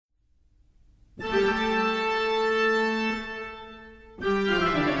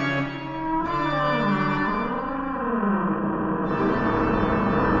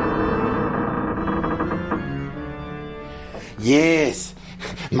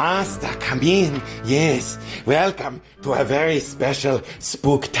Master, come in. Yes, welcome to a very special,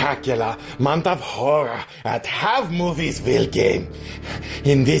 spooktacular month of horror at Have Movies Will Game.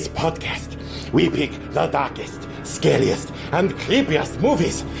 In this podcast, we pick the darkest, scariest, and creepiest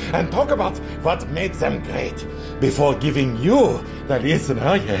movies and talk about what made them great before giving you, the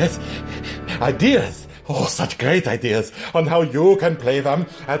listener, yes, ideas. Oh, such great ideas on how you can play them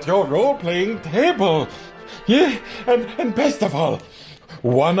at your role-playing table. Yeah, and best of all,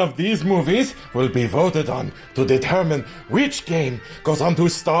 one of these movies will be voted on to determine which game goes on to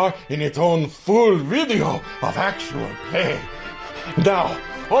star in its own full video of actual play. Now,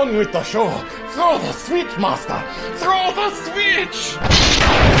 on with the show. Throw the switch, Master. Throw the switch!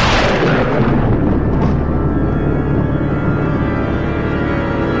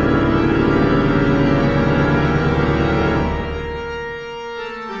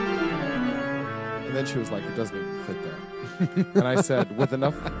 And then she was like, it doesn't even fit there. And I said, with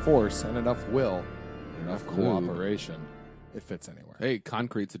enough force and enough will, enough cooperation, it fits anywhere. Hey,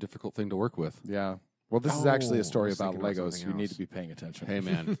 concrete's a difficult thing to work with. Yeah. Well, this is actually a story I was about thinking about Legos. something You need else. to be paying attention. Hey,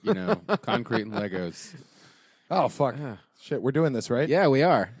 man, concrete and Legos. Oh, fuck. Shit, we're doing this, right? Yeah, we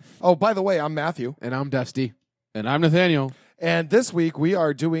are. Oh, by the way, I'm Matthew. And I'm Dusty. And I'm Nathanael. And this week we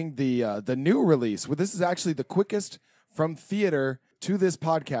are doing the new release. Well, this is actually the quickest from theater to this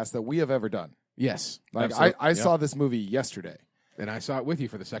podcast that we have ever done. Yes. Like I saw this movie yesterday. And I saw it with you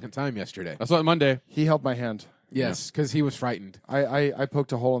for the second time yesterday. I saw it Monday. He held my hand. Yes, because he was frightened. I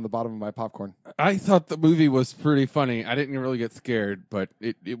poked a hole in the bottom of my popcorn. I thought the movie was pretty funny. I didn't really get scared, but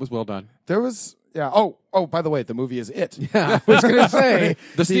it was well done. There was, yeah. Oh, by the way, the movie is It. Yeah, I was going to say.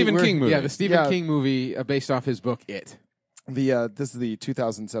 The Stephen King movie. Yeah, the Stephen King movie based off his book, It. This is the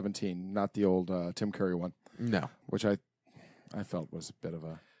 2017, not the old Tim Curry one, No. which I felt was a bit of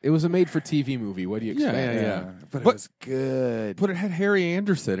a... It was a made-for-TV movie. What do you expect? Yeah. But it But- was good. But it had Harry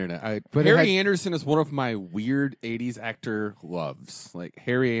Anderson in it. But it Harry had- Anderson is one of my weird 80s actor loves. Like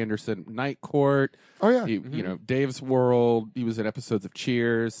Harry Anderson, Night Court. Oh, yeah. He, You know, Dave's World. He was in episodes of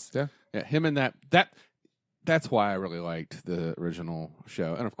Cheers. Yeah. Him and that's why I really liked the original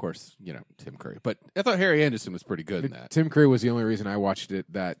show. And of course, Tim Curry. But I thought Harry Anderson was pretty good in that. Tim Curry was the only reason I watched it,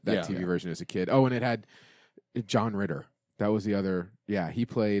 that Yeah, TV yeah. version as a kid. Oh, and it had John Ritter. That was the other. Yeah, he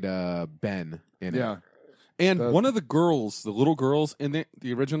played Ben in Yeah. it. And one of the girls, the little girls in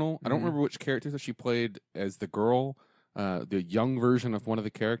the original, I don't remember which character that she played as the girl, the young version of one of the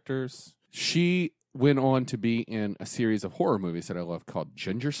characters. She went on to be in a series of horror movies that I love called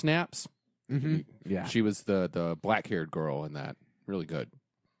Ginger Snaps. Mm-hmm. Yeah. She was the black-haired girl in that. Really good.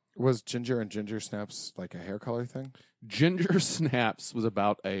 Was Ginger and Ginger Snaps like a hair color thing? Ginger Snaps was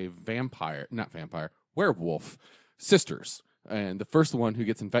about a werewolf sisters. And the first one who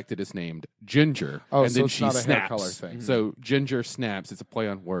gets infected is named Ginger. Oh, and so then it's she not a snaps. hair color thing. So Ginger Snaps. It's a play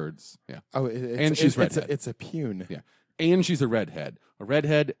on words. Yeah. Oh, And she's redhead. It's a pune. Yeah. And she's a redhead. A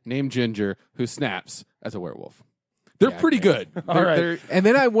redhead named Ginger who snaps as a werewolf. They're pretty good. All right. And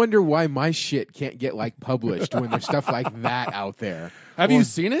then I wonder why my shit can't get published when there's stuff like that out there. Have you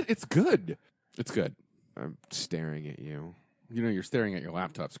seen it? It's good. It's good. I'm staring at you. You're staring at your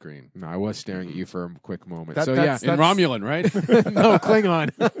laptop screen. No, I was staring at you for a quick moment. That- so that's- In Romulan, right? no,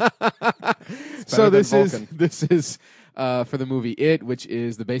 Klingon. So than this Vulcan. is for the movie It, which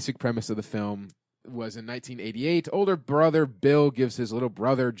is the basic premise of the film. Was in 1988. Older brother Bill gives his little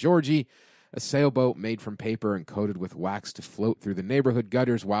brother Georgie a sailboat made from paper and coated with wax to float through the neighborhood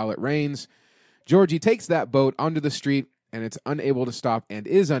gutters while it rains. Georgie takes that boat onto the street, and is unable to stop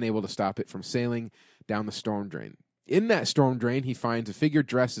it from sailing down the storm drain. In that storm drain, he finds a figure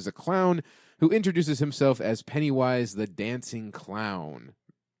dressed as a clown who introduces himself as Pennywise the Dancing Clown.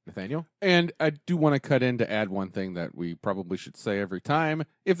 Nathaniel? And I do want to cut in to add one thing that we probably should say every time.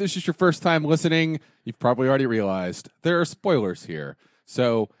 If this is your first time listening, you've probably already realized there are spoilers here.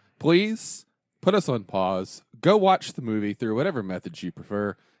 So please put us on pause. Go watch the movie through whatever methods you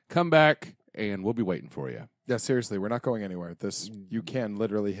prefer. Come back, and we'll be waiting for you. Yeah, seriously, we're not going anywhere. You can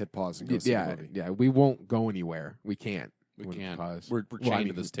literally hit pause and go see the movie. Yeah, we won't go anywhere. We can't. We can't. Pause. We're chained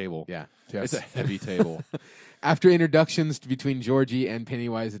to this table. Yeah. Yes. It's a heavy table. After introductions between Georgie and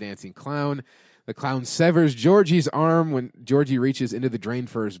Pennywise the Dancing Clown, the clown severs Georgie's arm when Georgie reaches into the drain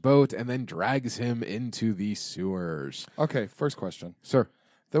for his boat and then drags him into the sewers. Okay, first question. Sir.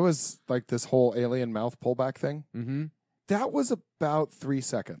 There was this whole alien mouth pullback thing. Mm-hmm. That was about 3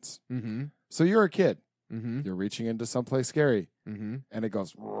 seconds. Mm-hmm. So you're a kid. Mm-hmm. You're reaching into someplace scary. Mm-hmm. And it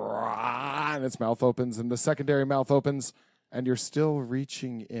goes, "Rah," and its mouth opens, and the secondary mouth opens, and you're still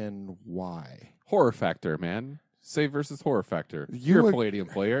reaching in. Why? Horror factor, man. Save versus horror factor. You You're would- a Palladium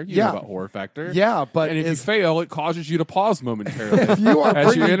player. You Yeah. know about horror factor. Yeah, but And if you is- fail, it causes you to pause momentarily. if you are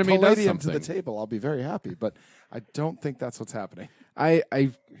as your bringing enemy does Palladium to the something. table, I'll be very happy. But I don't think that's what's happening. I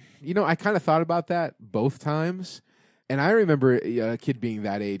kind of thought about that both times, and I remember a kid being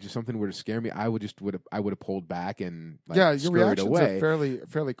that age. If something were to scare me, I would have pulled back and Your scurried reactions away. are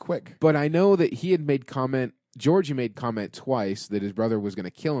fairly quick. But I know that he had made comment. Georgie made comment twice that his brother was going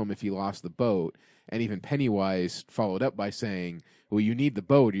to kill him if he lost the boat, and even Pennywise followed up by saying, "Well, you need the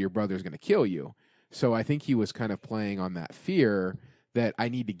boat, or your brother's going to kill you." So I think he was kind of playing on that fear that I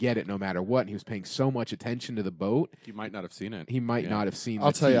need to get it no matter what. And he was paying so much attention to the boat, You might not have seen it. he might not have seen.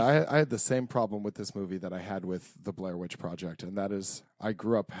 I'll the tell you, teeth. I had the same problem with this movie that I had with the Blair Witch Project, and that is I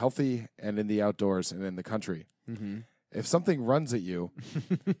grew up healthy and in the outdoors and in the country. Mm-hmm. If something runs at you,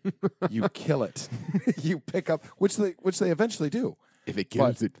 you kill it. You pick up, which they eventually do. If it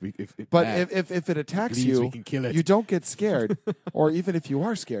kills But- it, But if it attacks bleeds, you, we can kill it. you don't get scared. Or even if you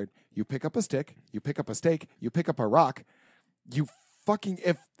are scared, you pick up a stick, you pick up a stake, you pick up a rock. You fucking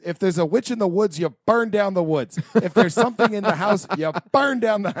if there's a witch in the woods, you burn down the woods. If there's something in the house, you burn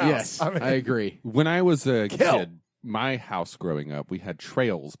down the house. yes, I agree. When I was a Kill. kid, my house growing up, we had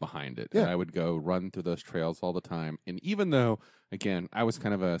trails behind it. Yeah. And I would go run through those trails all the time. And even though, again, I was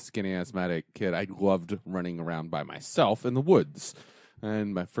kind of a skinny, asthmatic kid, I loved running around by myself in the woods.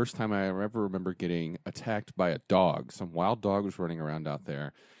 And my first time I ever remember getting attacked by a dog. Some wild dog was running around out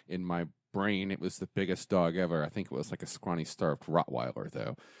there. In my brain, it was the biggest dog ever. I think it was like a scrawny, starved Rottweiler,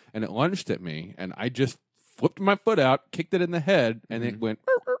 though. And it lunged at me, and I just flipped my foot out, kicked it in the head, and it went,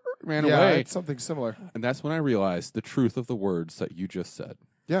 ran Yeah, away. it's something similar. And that's when I realized the truth of the words that you just said.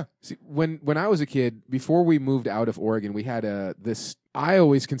 Yeah. See, when I was a kid, before we moved out of Oregon, we had this. I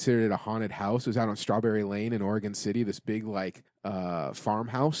always considered it a haunted house. It was out on Strawberry Lane in Oregon City. This big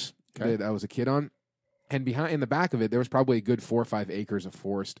farmhouse Okay. that I was a kid on, and in the back of it, there was probably a good 4 or 5 acres of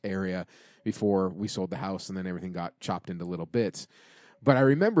forest area before we sold the house, and then everything got chopped into little bits. But I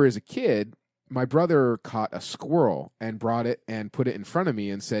remember as a kid, my brother caught a squirrel and brought it and put it in front of me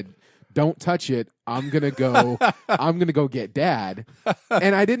and said, "Don't touch it. I'm gonna go get Dad."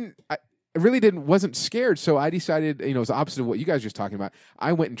 And I really wasn't scared. So I decided, it was the opposite of what you guys were just talking about.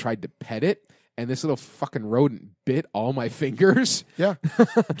 I went and tried to pet it, and this little fucking rodent bit all my fingers. Yeah.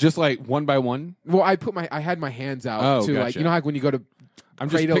 Just like one by one. Well, I had my hands out Oh, to gotcha. like when you go to I'm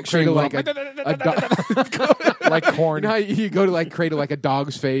cradle, just picturing cradle like little- a dog. Like corn. You know how you go to like cradle like a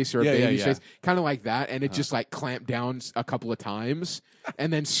dog's face or a Yeah, baby's yeah. face, kind of like that, and it just like clamped down a couple of times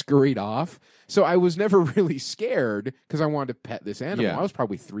and then scurried off. So I was never really scared because I wanted to pet this animal. Yeah. I was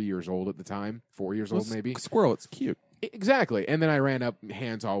probably 3 years old at the time, 4 years old maybe. Squirrel, it's cute. Exactly. And then I ran up,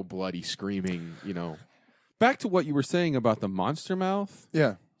 hands all bloody, screaming. Back to what you were saying about the monster mouth.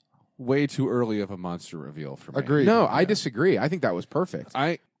 Yeah. Way too early of a monster reveal for me. Agreed. No, I disagree. I think that was perfect.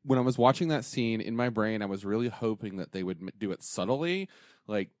 When I was watching that scene in my brain, I was really hoping that they would do it subtly,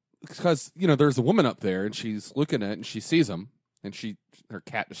 like because there's a woman up there and she's looking at it and she sees him and her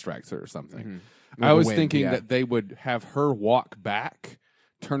cat distracts her or something. With I was the wind, thinking yeah. that they would have her walk back,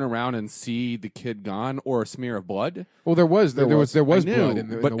 turn around and see the kid gone or a smear of blood. Well, there was There was. I blood knew, in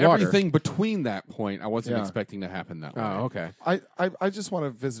the but water. everything between that point, I wasn't Yeah. expecting to happen that way. Oh, okay. I just want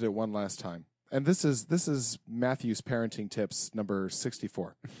to visit it one last time. And this is Matthew's parenting tips number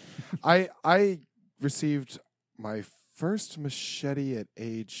 64. I received my first machete at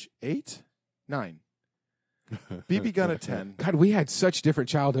age 9. BB gun at 10. God, we had such different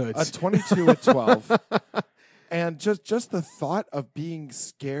A childhoods. 22 at 12. And just the thought of being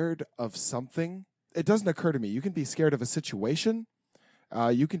scared of something, it doesn't occur to me. You can be scared of a situation.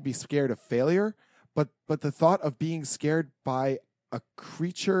 You can be scared of failure. But the thought of being scared by a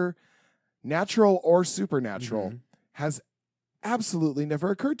creature, natural or supernatural, has absolutely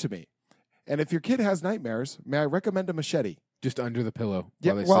never occurred to me. And if your kid has nightmares, may I recommend a machete? Just under the pillow.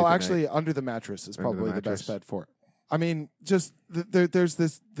 Yeah, while they well, sleep at actually, night. under the mattress is Under the probably the mattress. best bet for it. I mean, just there's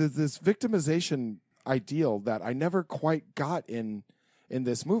this victimization ideal that I never quite got in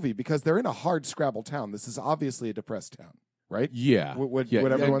this movie because they're in a hard Scrabble town. This is obviously a depressed town, right? Yeah. Would Yeah,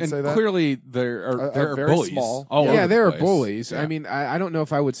 everyone and say that? Clearly, there are very bullies. small. all yeah, over the there are place. bullies. Yeah. I mean, I don't know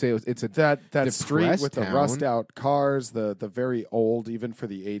if I would say it's a That street depressed with the town. rust out cars, the very old, even for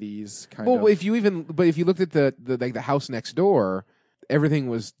the 80s kind well, of. if you looked at the house next door, everything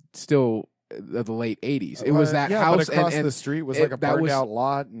was still the late 80s. It was that yeah, house but across and the street was it- like a that burned was- out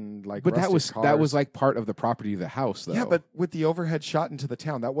lot and like. but that rusted was cars. like part of the property of the house, though. Yeah, but with the overhead shot into the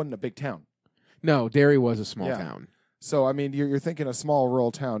town, that wasn't a big town. no, Derry was a small Yeah. town. So I mean, you're thinking a small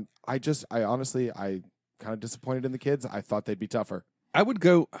rural town. I honestly, kind of disappointed in the kids. I thought they'd be tougher. I would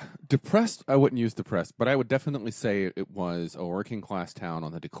go depressed. I wouldn't use depressed, but I would definitely say it was a working class town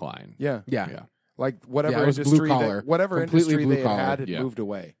on the decline. Yeah. Yeah. Like whatever Yeah, it was industry, blue collar. whatever Completely industry blue they collar. had Yeah. moved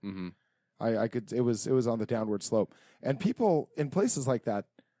away. Mm-hmm. I could. It was on the downward slope, and people in places like that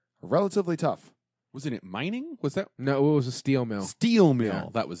are relatively tough. Wasn't it mining? Was that No, it was a steel mill. steel mill? Yeah.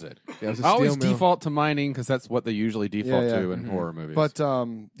 That was it. Yeah, it was a I always steel mill. default to mining because that's what they usually default Yeah, yeah. to in horror movies. But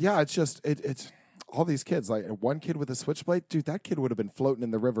yeah, it's just it's all these kids. Like one kid with a switchblade, dude. That kid would have been floating in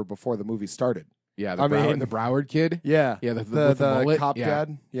the river before the movie started. Yeah, I mean- the Broward kid. Yeah, Yeah, the the with the mullet. cop Yeah.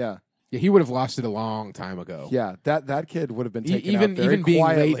 dad. Yeah, Yeah, he would have lost it a long time ago. yeah. That kid would have been taken Even out very even being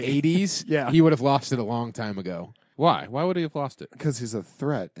quietly. late 80s, Yeah. he would have lost it a long time ago. why? Why would he have lost it? because he's a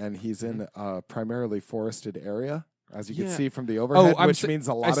threat and he's in a primarily forested area, as you can Yeah. see from the overhead, which means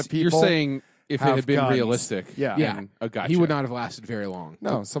a lot of people. You're saying if it have had been guns. realistic, Yeah. Yeah. and a gotcha. He would not have lasted very long.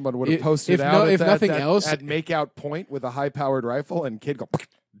 No, someone would have If- posted if out no- at if that- nothing that- else- at makeout point with a high-powered rifle, and kid go.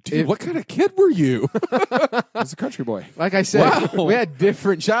 Dude, what kind of kid were you? It's a country boy. Like I said, Wow. we had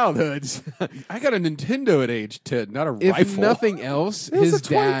different childhoods. I got a Nintendo at age 10, not a If rifle. nothing else, It was his a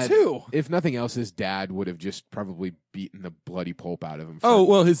dad. 22. If nothing else, his dad would have just probably beaten the bloody pulp out of him. for- Oh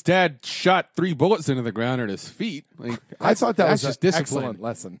well, his dad shot 3 bullets into the ground at his feet. Like, I thought that that's was just an discipline. excellent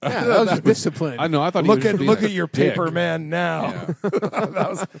lesson. yeah, that was just discipline. I know. I thought he Look was at just being look a at your dick. paper man now.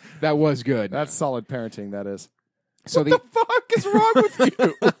 Yeah. That was good. That's solid parenting. That is. So What the fuck is wrong with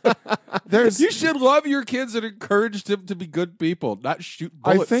you? There's. You should love your kids and encourage them to be good people, not shoot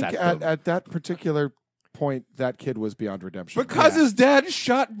I bullets think at them. at that particular point, that kid was beyond redemption. Because Yeah. his dad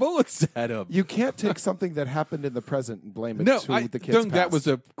shot bullets at him. You can't take something that happened in the present and blame it No, to I the kid's think that past. was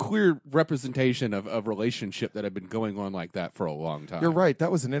a clear representation of a relationship that had been going on like that for a long time. You're right.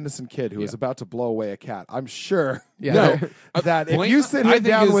 That was an innocent kid who was about to blow away a cat. I'm sure. Yeah. No, that if Blame- you sit I him think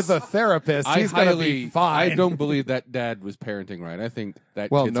down his- with a therapist, he's going to be fine. I don't believe that dad was parenting right. I think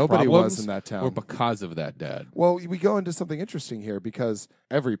that Well, kid's nobody problems was in that town. were because of that dad. Well, we go into something interesting here because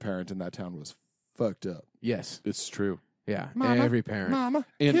every parent in that town was fucked up. yes, It's true. yeah. Mama, Every parent. Mama,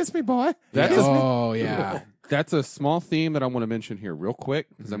 And- kiss me, boy. That's Kiss me. Oh yeah. That's a small theme that I want to mention here real quick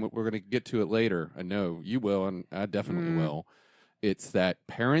because we're going to get to it later. I know you will, and I definitely will. It's that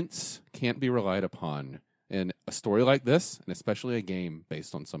parents can't be relied upon in a story like this, and especially a game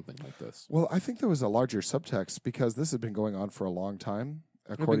based on something like this. Well, I think there was a larger subtext because this has been going on for a long time,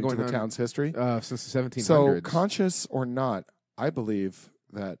 according to going the on, town's history. Since the 1700s. So, conscious or not, I believe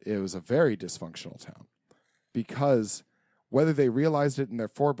that it was a very dysfunctional town because whether they realized it in their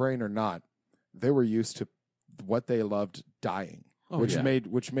forebrain or not, they were used to what they loved dying,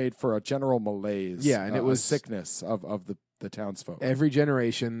 which made for a general malaise. Yeah, and it was a sickness of the townsfolk. every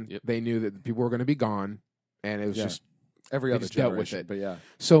generation, Yep. they knew that people were going to be gone, and it was Yeah. just Every they other just dealt generation, with it. but yeah.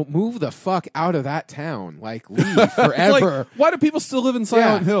 so move the fuck out of that town, like leave It's forever. like, why do people still live in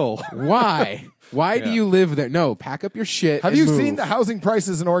Silent Yeah. Hill? Why? Why do Yeah. you live there? No, pack up your shit. Have and you move. seen the housing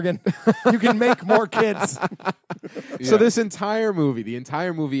prices in Oregon? You can make more kids. So the entire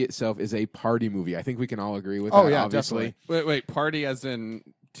movie itself is a party movie. I think we can all agree with Oh, that. yeah, obviously. definitely. Wait, party as in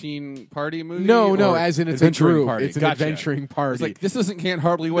teen party movie? No, or as in it's a adventuring group. party? It's an Gotcha. adventuring party. It's like, this isn't Can't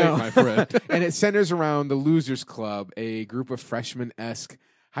Hardly Wait, No. my friend. And it centers around the Losers Club, a group of freshman-esque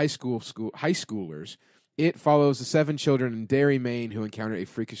high schoolers. It follows the 7 children in Derry, Maine, who encounter a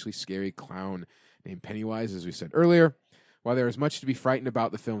freakishly scary clown named Pennywise, as we said earlier. While there is much to be frightened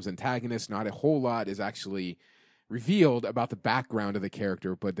about the film's antagonist, not a whole lot is actually revealed about the background of the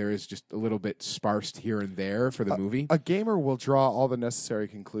character, but there is just a little bit sparsed here and there for the movie. A gamer will draw all the necessary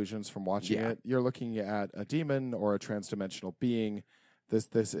conclusions from watching Yeah. it. You're looking at a demon or a transdimensional being. This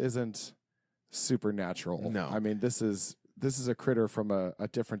isn't supernatural. No. I mean this is a critter from a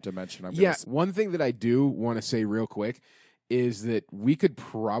different dimension. I'm Yeah, gonna say. one thing that I do want to say real quick is that we could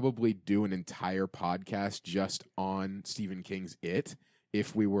probably do an entire podcast just on Stephen King's It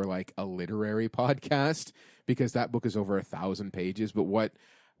if we were like a literary podcast, because that book is over 1,000 pages. But what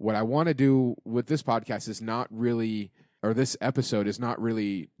I want to do with this podcast is not really, or this episode is not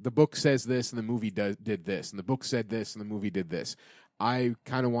really, the book says this and the movie did this, and the book said this and the movie did this. I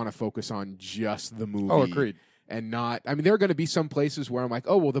kind of want to focus on just the movie. Oh, agreed. And not, I mean, there are going to be some places where I'm like,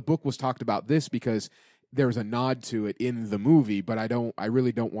 oh, well, the book was talked about this because there's a nod to it in the movie, but I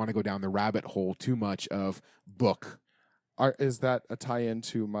really don't want to go down the rabbit hole too much of book. Is that a tie-in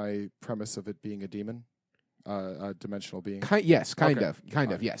to my premise of it being a demon, a dimensional being? Yes, kind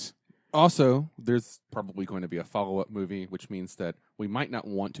Okay. of, yes. Also, there's probably going to be a follow-up movie, which means that we might not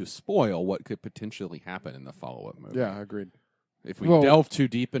want to spoil what could potentially happen in the follow-up movie. Yeah, agreed. If we Well- delve too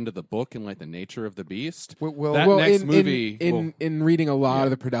deep into the book and like the nature of the beast, Well, that next movie will- in reading a lot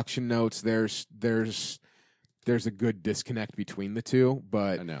of the production notes, there's there's a good disconnect between the two.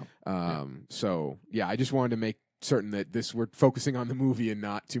 But I know. So yeah, I just wanted to make certain that we're focusing on the movie and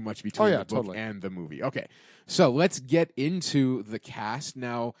not too much between the book totally. and the movie. Okay, so let's get into the cast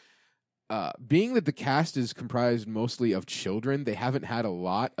now. Being that the cast is comprised mostly of children, they haven't had a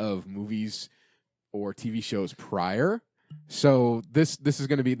lot of movies or TV shows prior. So this is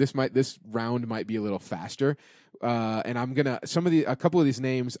going to be this round might be a little faster, and I'm gonna a couple of these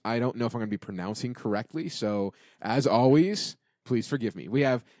names I don't know if I'm going to be pronouncing correctly. So as always, please forgive me. We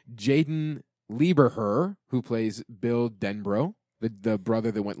have Jaden Lieberher, who plays Bill Denbrough, the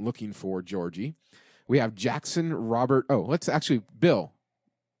brother that went looking for Georgie. We have Jackson Robert. Oh, let's actually Bill.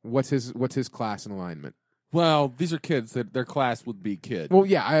 What's his class and alignment? Well, these are kids that their class would be kid. Well,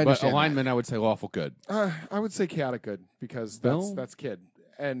 yeah, I but understand. alignment, I would say lawful good. I would say chaotic good because Bill? that's kid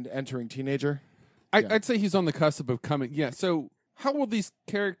and entering teenager. I'd say he's on the cusp of coming. Yeah. So how will these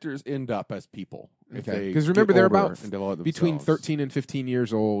characters end up as people? Okay, because remember they're about between 13 and 15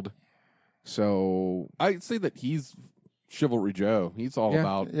 years old. So I'd say that he's Chivalry Joe. He's all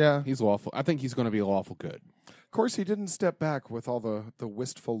about. Yeah. He's lawful. I think he's going to be lawful good. Of course, he didn't step back with all the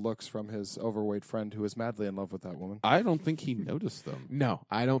wistful looks from his overweight friend who is madly in love with that woman. I don't think he noticed them. no,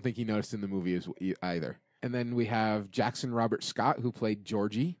 I don't think he noticed in the movie either. And then we have Jackson Robert Scott, who played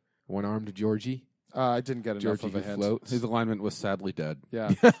Georgie, one-armed Georgie. I didn't get enough Georgie of a who hint. floats. His alignment was sadly dead.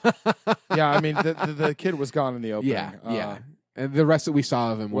 Yeah, yeah. I mean, the kid was gone in the opening. Yeah. And the rest that we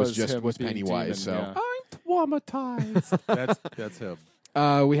saw of him was him being Pennywise. demon, So yeah. I'm traumatized. that's him.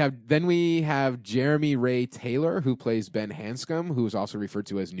 we have Jeremy Ray Taylor, who plays Ben Hanscom, who is also referred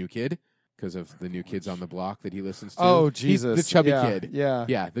to as New Kid because of the New Kids on the Block that he listens to. Oh, He's Jesus. the chubby Yeah, kid. yeah.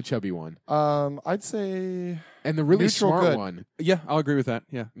 Yeah, the chubby one. I'd say And the really Neutral smart good. one. Yeah, I'll agree with that.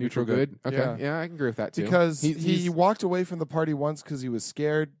 Yeah, Neutral good. Okay. Yeah. Yeah, I can agree with that too. because He- he he's- walked away from the party once because he was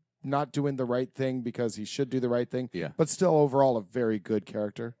scared, not doing the right thing because he should do the right thing. Yeah. But still, overall, a very good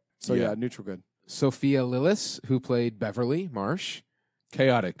character. So Yeah. yeah, neutral good. Sophia Lillis, who played Beverly Marsh.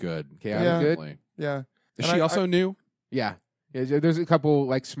 Chaotic good. Chaotic Yeah. good. Definitely. Yeah. Is And she I- also new? Yeah. There's a couple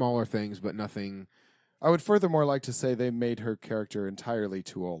like smaller things, but nothing. I would furthermore like to say they made her character entirely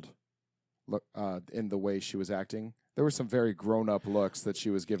too old. Look, in the way she was acting, there were some very grown-up looks that she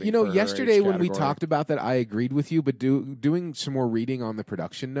was giving. You know, for her yesterday age when we category. talked about that, I agreed with you, but doing some more reading on the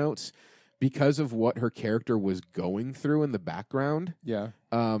production notes, because of what her character was going through in the background, yeah,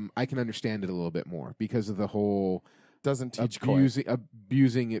 I can understand it a little bit more because of the whole doesn't teach coy.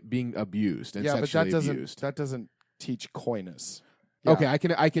 abusing it, being abused and Yeah, but sexually that abused. doesn't teach coyness. Okay,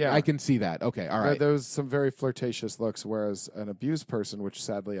 Yeah. I can see that. Okay, all right. There was some very flirtatious looks, whereas an abused person, which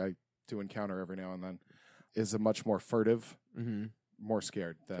sadly I do encounter every now and then, is a much more furtive, Mm-hmm. more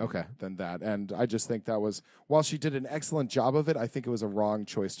scared Okay. than that. And I just think that was, while she did an excellent job of it, I think it was a wrong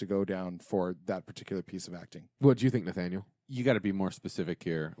choice to go down for that particular piece of acting. What do you think, Nathaniel? You got to be more specific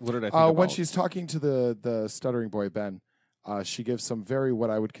here. What did I think about? When she's talking to the stuttering boy Ben, she gives some very what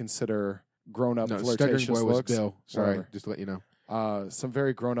I would consider grown-up No, flirtatious Stuttering Boy was looks. Bill. Sorry, Whatever. just to let you know. Some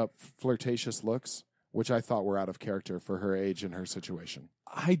very grown-up flirtatious looks, which I thought were out of character for her age and her situation.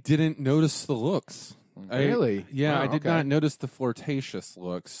 I didn't notice the looks. Really? Yeah, Wow, I did okay. not notice the flirtatious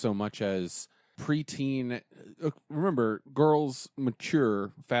looks so much as preteen. Remember, girls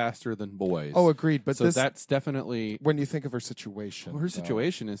mature faster than boys. Oh, agreed. But so this, that's definitely. when you think of her situation, Well, her though.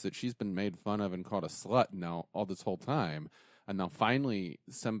 situation is that she's been made fun of and called a slut now all this whole time, and now finally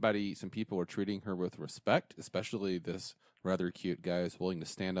some people are treating her with respect, especially this rather cute guy is willing to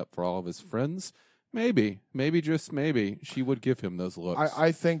stand up for all of his friends. Maybe just maybe she would give him those looks.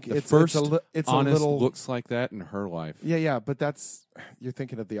 I think the it's first it's honest a little looks like that in her life. Yeah, but that's you're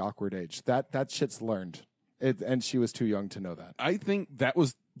thinking of the awkward age. That shit's learned. And she was too young to know that. I think that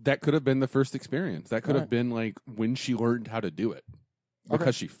could have been the first experience. That could have been like when she learned how to do it.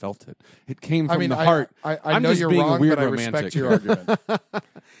 Because she felt it. It came from the heart. I I'm know just you're being a wrong, weird but I romantic. respect your argument.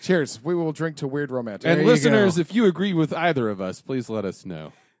 Cheers. We will drink to weird romantic. And There you listeners, go. if you agree with either of us, please let us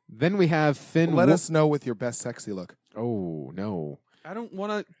know. Then we have Finn. Let us know with your best sexy look. Oh no! I don't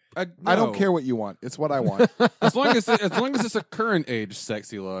want to. I don't care what you want. It's what I want. as long as it's a current age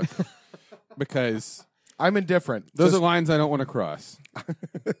sexy look, because I'm indifferent. those Just- are lines I don't want to cross.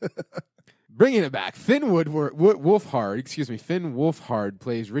 Bringing it back, Finn Wolfhard. Excuse me, Finn Wolfhard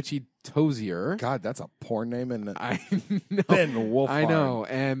plays Richie Tozier. God, that's a porn name, and I know. Finn Wolfhard. I know.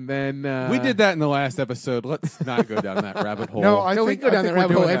 And then We did that in the last episode. Let's not go down that rabbit hole. No, I No, we think go down I that think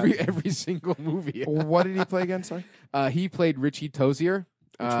rabbit we're hole doing every single movie. that. What did he play again? Sorry. He played Richie Tozier,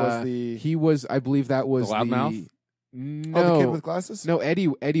 Which was the- He was, I believe, that was The loudmouth? No, Oh, the kid with glasses. no. Eddie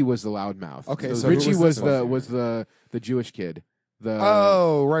was the loudmouth. Okay, so who Richie was this one? was the Jewish kid.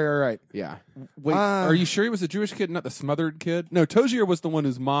 Oh, right. Yeah. Wait, are you sure he was a Jewish kid, not the smothered kid? No, Tozier was the one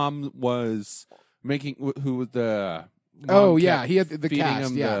whose mom was making, who was the. Oh yeah, he had the feeding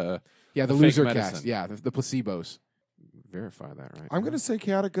cast. him Yeah, the the loser fake cast. medicine. Yeah, the placebos. Verify that, right? I'm going to say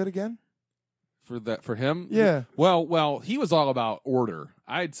chaotic good again. For him. Yeah. Well, he was all about order.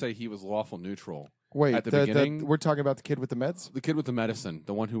 I'd say he was lawful neutral. Wait, at the beginning, we're talking about the kid with the meds? the kid with the medicine,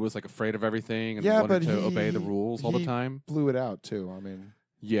 the one who was like afraid of everything and Yeah, wanted but to he- obey the rules all the he- time. Blew it out, too. I mean,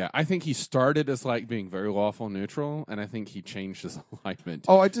 Yeah, I think he started as like being very lawful neutral, and I think he changed his alignment.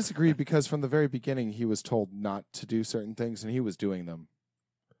 I disagree because from the very beginning, he was told not to do certain things, and he was doing them.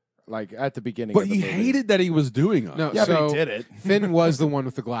 Like, at the beginning But of the he movie. hated that he was doing them. No, Yeah, so but he did it. Finn was the one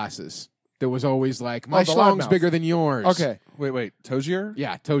with the glasses. There was always like, my the schlong's loudmouth. bigger than yours. Okay. Wait, Tozier?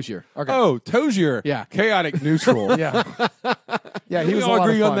 Yeah, Tozier. Okay. Oh, Tozier. Yeah. Chaotic neutral. Yeah. Yeah, he we was all a lot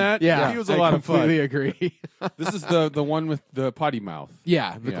agree of on fun. that? Yeah, He was a I lot of fun. completely agree. This is the one with the potty mouth.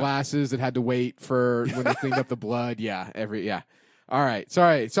 Yeah, the Yeah. glasses that had to wait for when they cleaned up the blood. Yeah, All right,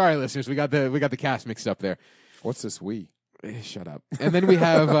 sorry, listeners. We got the cast mixed up there. What's this we? Shut up. And then we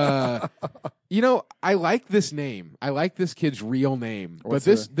have, I like this name. I like this kid's real name, What's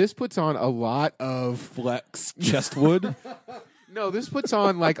but this puts on a lot of Flex Chestwood. no. This puts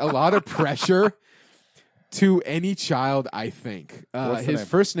on like a lot of pressure to any child. I think What's the his name?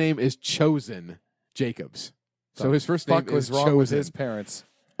 first name is Chosen Jacobs. So his first name Fuck was is wrong Chosen. with his parents.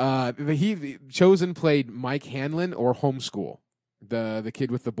 Chosen played Mike Hanlon or Homeschool, the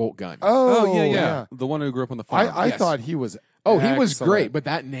kid with the bolt gun. Oh, yeah. The one who grew up on the farm. I Yes. thought he was Oh, he was excellent. great, but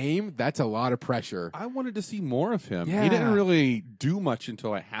that name, that's a lot of pressure. I wanted to see more of him. Yeah. He didn't really do much until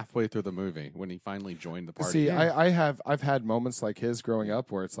like halfway through the movie when he finally joined the party. See, I've had moments like his growing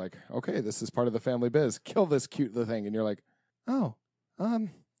up where it's like, okay, this is part of the family biz. Kill this cute little thing, and you're like, oh,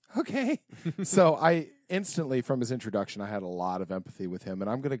 okay. So I instantly, from his introduction, I had a lot of empathy with him,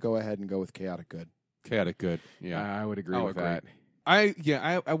 and I'm going to go ahead and go with chaotic good. Chaotic good. Yeah. I would agree I'll with agree. that.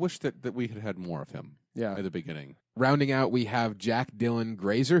 I wish that we had had more of him Yeah, at the beginning. Rounding out, we have Jack Dylan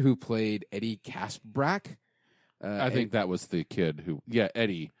Grazer, who played Eddie Kasprack. I think that was the kid who,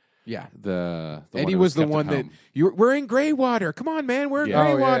 Eddie. Yeah. The Eddie who was the kept at one that home. we're in Greywater. Come on, man, we're in Yeah.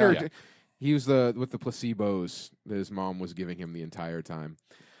 Oh, yeah, Greywater. yeah. He was with the placebos that his mom was giving him the entire time.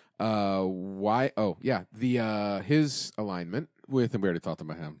 Why? Oh, yeah. His alignment. We already talked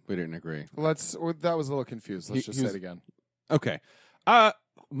about him. We didn't agree. that was a little confused. Let's He just say was- it again. Okay.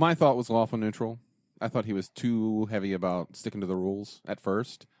 My thought was lawful neutral. I thought he was too heavy about sticking to the rules at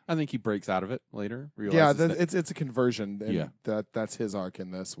first. I think he breaks out of it later. Yeah, realizes that- it's a conversion. And Yeah. that's his arc in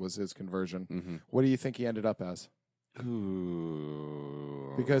this was his conversion. Mhm. What do you think he ended up as?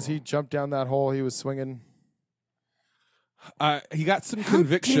 Ooh. Because he jumped down that hole, he was swinging. He got some How did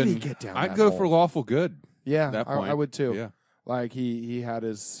conviction. he get down I'd that go hole? for lawful good. Yeah, At that I point. would too. Yeah. Like he had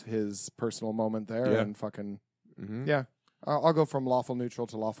his personal moment there, Yeah. and fucking Mm-hmm. yeah. I'll go from lawful neutral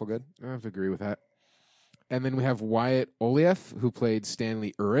to lawful good. I have to agree with that. And then we have Wyatt Oleff, who played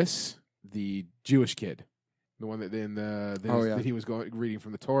Stanley Uris, the Jewish kid, the one that that he was reading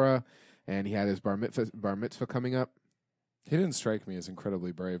from the Torah, and he had his bar mitzvah coming up. He didn't strike me as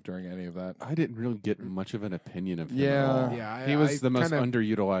incredibly brave during any of that. I didn't really get much of an opinion of him. Yeah. At all. Yeah, he was the most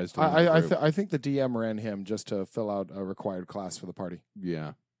underutilized. one in the group. I think the DM ran him just to fill out a required class for the party.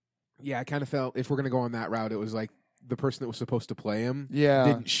 Yeah. Yeah, I kind of felt if we're going to go on that route, it was like the person that was supposed to play him Yeah.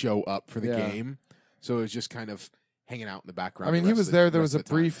 didn't show up for the Yeah. game, so it was just kind of hanging out in the background. I mean, the he rest was of the- there. There rest was a of the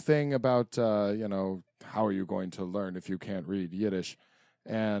time. brief thing about, how are you going to learn if you can't read Yiddish?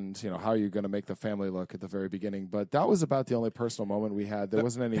 And, how are you going to make the family look at the very beginning? But that was about the only personal moment we had. There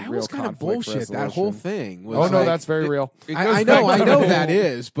wasn't any That real was kind of conflict bullshit. That resolution. whole thing. Was Oh, no, like- that's very real. It I goes know, back I to know the that whole-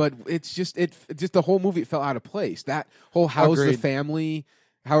 is, but it's just the whole movie fell out of place. That whole how's the Agreed. family,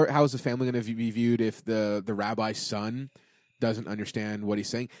 how's the family going to be viewed if the rabbi's son doesn't understand what he's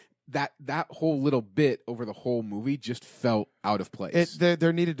saying? That whole little bit over the whole movie just felt out of place.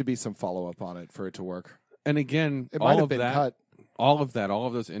 There needed to be some follow up on it for it to work. And again, It might all have of been that, cut. all of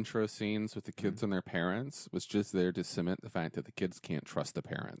those intro scenes with the kids and their parents was just there to cement the fact that the kids can't trust the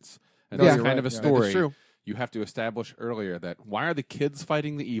parents. And No, that's you're kind right. of a Yeah. story That's true. you have to establish earlier that why are the kids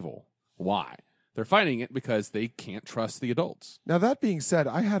fighting the evil? Why? They're fighting it because they can't trust the adults. Now that being said,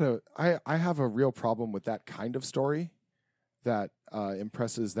 I have a real problem with that kind of story that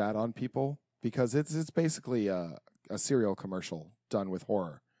impresses that on people because it's basically a cereal commercial done with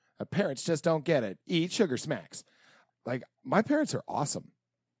horror. Parents just don't get it. Eat sugar smacks. Like my parents are awesome.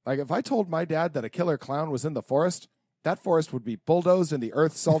 Like if I told my dad that a killer clown was in the forest, that forest would be bulldozed and the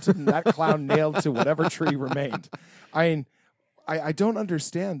earth salted and that clown nailed to whatever tree remained. I mean, I don't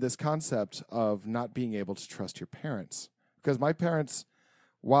understand this concept of not being able to trust your parents because my parents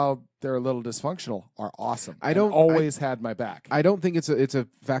while they're a little dysfunctional, are awesome. I don't- always had my back. I don't think it's a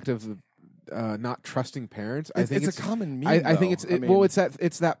fact of not trusting parents. I think it's a common meme. I think though.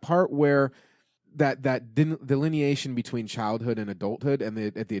 it's that part where that delineation between childhood and adulthood, and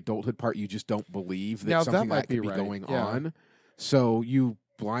at the adulthood part, you just don't believe that Now, something that might could be right. going Yeah. on. So you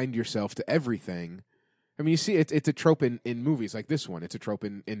blind yourself to everything. I mean, you see, it's a trope in movies like this one. It's a trope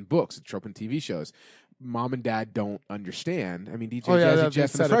in books. It's a trope in TV shows. Mom and dad don't understand. I mean, DJ Jazzy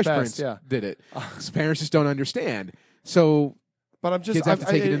Jeff and the Fresh Prince did it. Parents just don't understand. So, but I'm just kids have to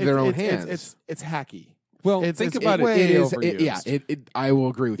take it into their own hands. It's hacky. Well, It's think it's about way it. overused. I will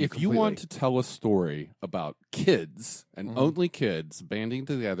agree with you. If you completely. want to tell a story about kids and only kids banding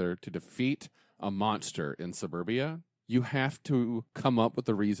together to defeat a monster in suburbia, you have to come up with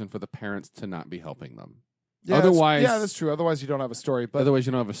a reason for the parents to not be helping them. Yeah, Otherwise, that's true. Otherwise, you don't have a story. But otherwise,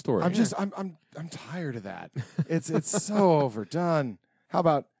 you don't have a story. I'm tired of that. It's so overdone. How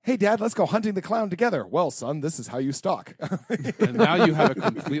about, hey, Dad, let's go hunting the clown together. Well, son, this is how you stalk. And now you have a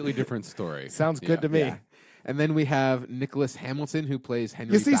completely different story. Sounds good to me. Yeah. And then we have Nicholas Hamilton, who plays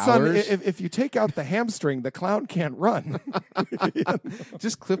Henry You see, Bowers. son, if you take out the hamstring, the clown can't run.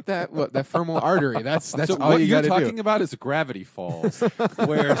 Just clip that femoral artery. That's So all what you you're got to do. talking about is Gravity Falls,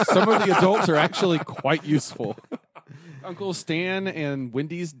 where some of the adults are actually quite useful. Uncle Stan and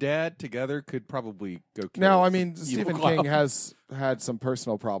Wendy's dad together could probably go kill Now, I mean, evil Stephen clown. King has had some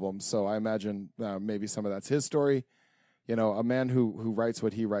personal problems, so I imagine maybe some of that's his story. You know, a man who writes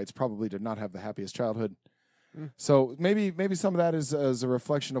what he writes probably did not have the happiest childhood. So maybe some of that is a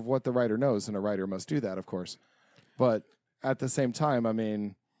reflection of what the writer knows, and a writer must do that, of course. But at the same time, I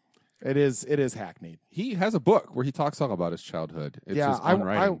mean, it is hackneyed. He has a book where he talks all about his childhood. It's Yeah, his own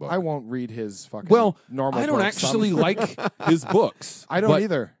writing book. I won't read his fucking Well, normal I don't book, actually son. like his books. I don't but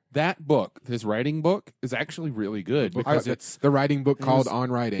either. That book, his writing book, is actually really good because it's the writing book called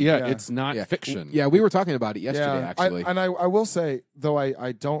On Writing. yeah, Yeah. it's not Yeah. fiction. Yeah, we were talking about it yesterday, Yeah, actually. I will say, though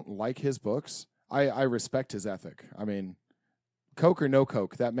I don't like his books, I respect his ethic. I mean, Coke or no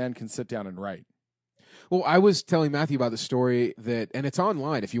Coke, that man can sit down and write. Well, I was telling Matthew about the story and it's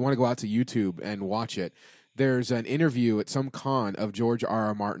online. If you want to go out to YouTube and watch it, there's an interview at some con of George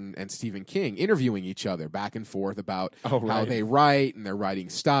R.R. Martin and Stephen King interviewing each other back and forth about how they write and their writing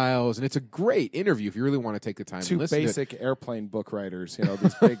styles. And it's a great interview if you really want to take the time Two to listen basic to it. airplane book writers, you know,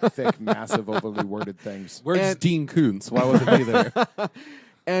 these big, thick, massive, overly worded things. Where's Dean Koontz? Why wasn't he there?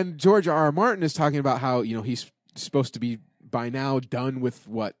 And George R.R. Martin is talking about how, you know, he's supposed to be by now done with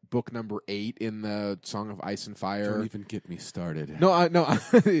book number 8 in the Song of Ice and Fire. Don't even get me started. No.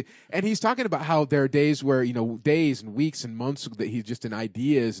 And he's talking about how there are days where, you know, days and weeks and months that he's just an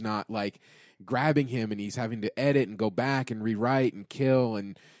idea is not like grabbing him, and he's having to edit and go back and rewrite and kill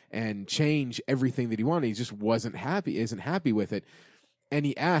and change everything that he wanted. He just isn't happy with it. And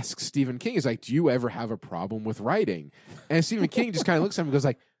he asks Stephen King, he's like, do you ever have a problem with writing? And Stephen King just kind of looks at him and goes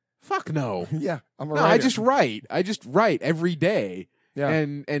like, fuck no. Yeah, I'm a No, writer. I just write every day. Yeah.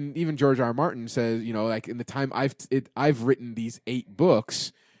 And even George R. R. Martin says, you know, like in the time I've written these 8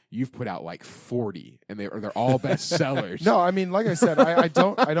 books, you've put out like 40, and they're all bestsellers. No, I mean, like I said, I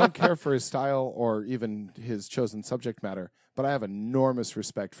don't care for his style or even his chosen subject matter, but I have enormous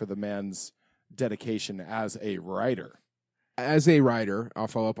respect for the man's dedication as a writer. As a writer, I'll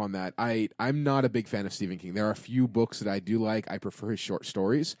follow up on that. I'm not a big fan of Stephen King. There are a few books that I do like. I prefer his short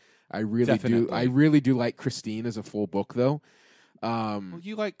stories. I really do. I really do like Christine as a full book, though. Well,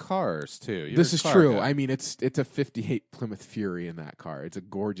 you like cars too. You're This a is car true. guy. I mean, it's a '58 Plymouth Fury in that car. It's a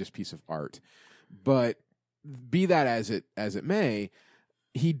gorgeous piece of art. But be that as it may,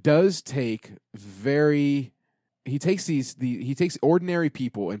 he does take he takes ordinary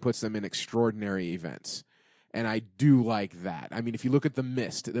people and puts them in extraordinary events. And I do like that. I mean, if you look at The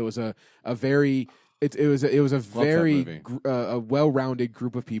Mist, there was a very well-rounded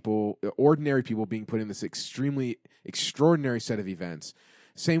group of people, ordinary people being put in this extremely extraordinary set of events.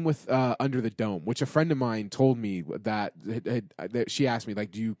 Same with Under the Dome, which a friend of mine told me that she asked me,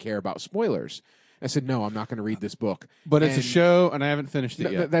 like, do you care about spoilers? I said, no, I'm not going to read this book. But it's a show, and I haven't finished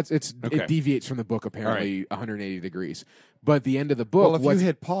it yet. It deviates from the book apparently 180 degrees. But the end of the book, Well, if you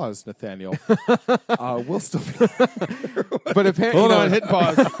hit pause, Nathaniel, we'll still be. but apparently, Hold on, hit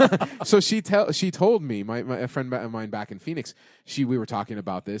pause. So she told me, a friend of mine back in Phoenix, we were talking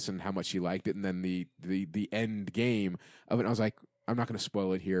about this and how much she liked it, and then the end game of it. And I was like, I'm not going to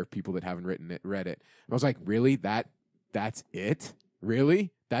spoil it here. People that haven't read it. I was like, really? That's it?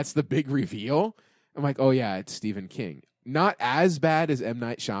 Really? That's the big reveal? I'm like, oh yeah, it's Stephen King. Not as bad as M.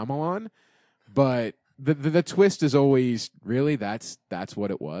 Night Shyamalan, but the twist is always really that's what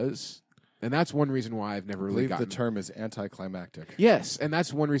it was. And that's one reason why I've never I really believe gotten... the term is anticlimactic. Yes, and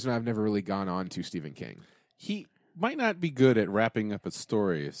that's one reason I've never really gone on to Stephen King. He might not be good at wrapping up his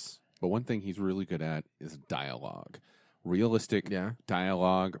stories, but one thing he's really good at is dialogue. Realistic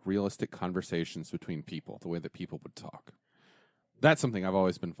dialogue, realistic conversations between people, the way that people would talk. That's something I've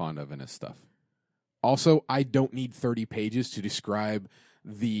always been fond of in his stuff. Also, I don't need 30 pages to describe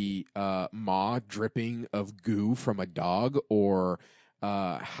the maw dripping of goo from a dog or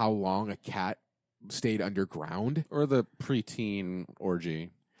how long a cat stayed underground. Or the preteen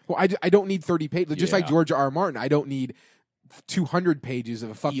orgy. Well, I don't need 30 pages. Just like Yeah. George R. R. Martin, I don't need 200 pages of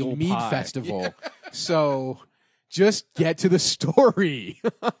a fucking Eel mead pie. festival. So just get to the story.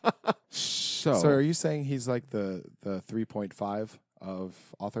 So So are you saying he's like the 3.5 of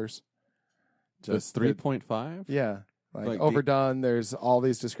authors? Just 3.5? Yeah. Like the- overdone. There's all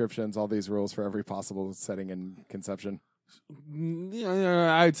these descriptions, all these rules for every possible setting and conception.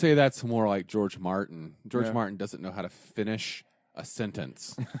 Yeah, I'd say that's more like George Martin. George Yeah. Martin doesn't know how to finish a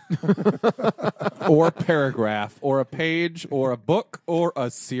sentence or a paragraph or a page or a book or a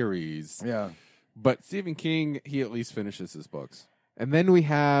series. Yeah. But Stephen King, he at least finishes his books. And then we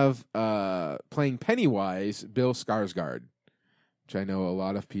have playing Pennywise, Bill Skarsgård, which I know a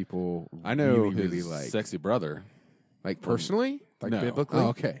lot of people I know really, his really like. sexy brother. Like personally? Like No. biblically. Oh,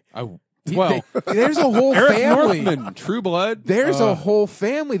 okay. Well, There's a whole Eric family. Northman, True Blood. There's a whole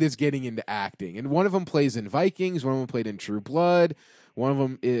family that's getting into acting, and one of them plays in Vikings. One of them played in True Blood. One of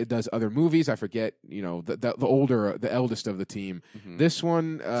them does other movies. I forget, the eldest of the team. Mhm. This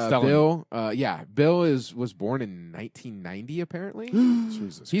one, Stellan. Bill. Bill was born in 1990. Apparently,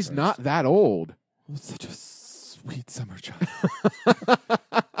 Jesus he's Christ. not that old. Such a sweet summer child.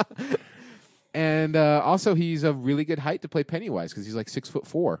 And also, he's a really good height to play Pennywise because he's like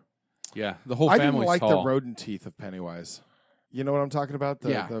 6'4". Yeah, the whole I family's didn't like tall. the rodent teeth of Pennywise. You know what I'm talking about?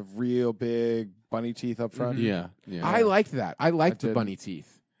 Yeah. The real big bunny teeth up front. Yeah, yeah. I liked that. I liked the didn't. bunny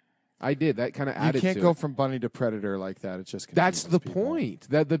teeth. I did. That kind of You added can't to go it. from bunny to predator like that. It's just That's the confuses people. point.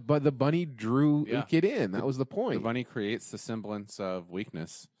 That the bunny drew Yeah. it in. That was the The point. bunny creates the semblance of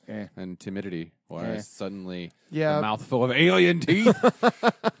weakness Eh. and timidity, whereas Eh. suddenly Yeah. a mouthful of alien teeth.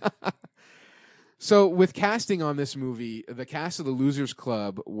 So with casting on this movie, the cast of the Losers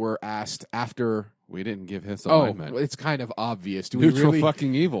Club were asked after. We didn't give his Oh, alignment. it's kind of obvious. Do we Neutral really?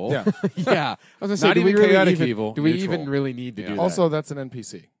 fucking evil. Yeah. Yeah, I was gonna say, Not do we even really chaotic even, evil, Do we neutral. even really need to Yeah. do that? Also, that's an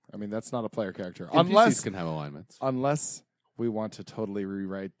NPC. I mean, that's not a player character. NPCs can have alignments. Unless we want to totally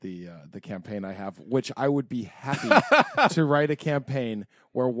rewrite the campaign I have, which I would be happy to write a campaign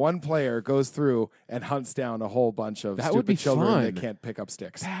where one player goes through and hunts down a whole bunch of That would be stupid children fun. that can't pick up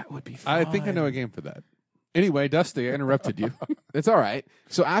sticks. that would be fun. I think I know a game for that. Anyway, Dusty, I interrupted you. It's all right.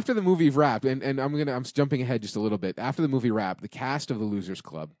 So after the movie wrapped, and I'm jumping ahead just a little bit. After the movie wrapped, the cast of the Losers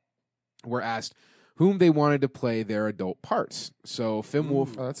Club were asked whom they wanted to play their adult parts. So Finn Oh,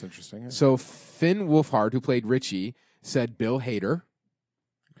 that's interesting. So Finn Wolfhard, who played Richie, said Bill Hader.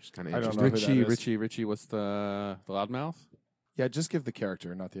 Which is kind of I don't interesting. know who that is. Richie, what's the loudmouth? Yeah, just give the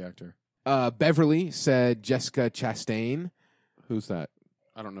character, not the actor. Beverly said Jessica Chastain, Who's that?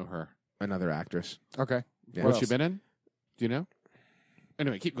 I don't know her. another actress. Okay. Yeah. What's What she else? been in? Do you know?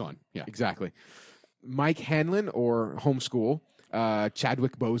 Anyway, keep going. Yeah. Exactly. Mike Hanlon or Homeschool,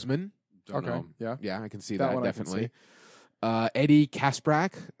 Chadwick Boseman. Don't know. Yeah. Yeah, I can see That that, one I can definitely. Eddie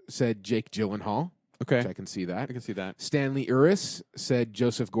Kasprak said Jake Gyllenhaal, which Okay. I can see that. I can see that. Stanley Uris said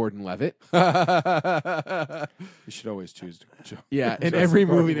Joseph Gordon-Levitt. You should always choose Joe. Yeah, in Joseph every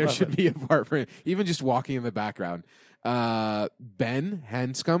movie there Gordon-Levitt. should be a part for him, even just walking in the background. Ben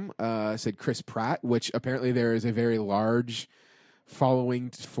Hanscom said Chris Pratt, which apparently there is a very large following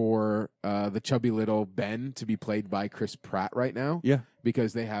for the chubby little Ben to be played by Chris Pratt right now. Yeah.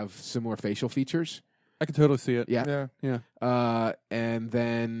 Because they have similar facial features. I can totally see it. Yeah. Yeah. And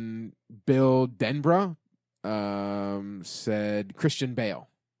then Bill Denborough said Christian Bale.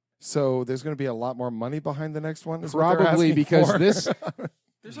 So there's going to be a lot more money behind the next one? is what they're Probably asking because for? this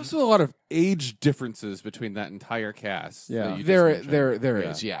There's also a lot of age differences between that entire cast. Yeah. that you just there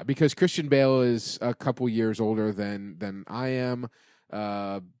mentioned. is, yeah, because Christian Bale is a couple years older than I am.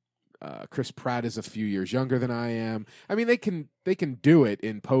 Chris Pratt is a few years younger than I am. I mean, they can do it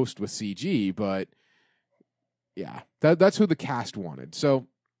in post with CG, but yeah, that's who the cast wanted. So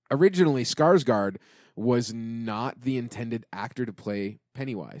originally, Skarsgård was not the intended actor to play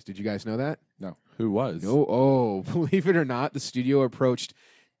Pennywise. Did you guys know that? Who was? No. Oh, believe it or not, the studio approached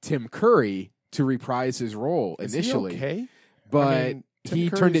Tim Curry to reprise his role Is initially, he okay? but I mean, Tim he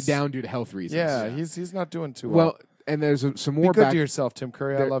turned it Curry's- down due to health reasons. Yeah, he's not doing too Well, and there's some Be more good to yourself, Tim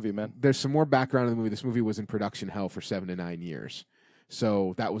Curry. I there- love you, man. There's some more background in the movie. This movie was in production hell for 7 to 9 years.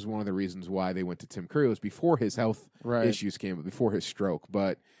 So that was one of the reasons why they went to Tim Curry. It was before his health Right. issues came up, before his stroke.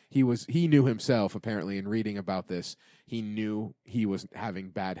 But he knew himself, apparently, in reading about this, he knew he was having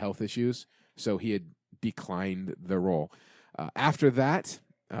bad health issues, so he had declined the role. After that,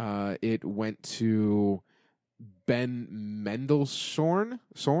 it went to Ben Mendelsohn.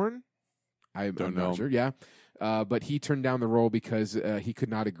 I'm Don't not know. sure. Yeah, but he turned down the role because he could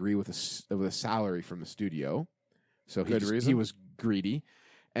not agree with a salary from the studio. So Good reason. he was greedy.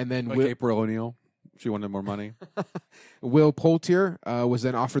 And then Like April O'Neil. She wanted more money. Will Poultier was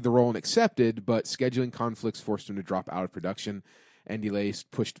then offered the role and accepted, but scheduling conflicts forced him to drop out of production, and delays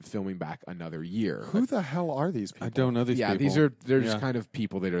pushed filming back another year. Who the hell are these people? I don't know these Yeah, people. they're Yeah. just kind of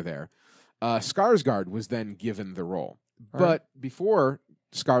people that are there. Skarsgård was then given the role, All but before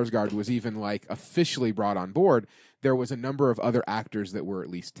Skarsgård was even like officially brought on board, there was a number of other actors that were at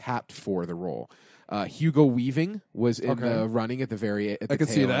least tapped for the role. Hugo Weaving was in Okay. the running at the I could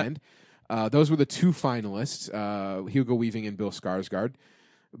see tail that. end. Those were the two finalists, Hugo Weaving and Bill Skarsgård.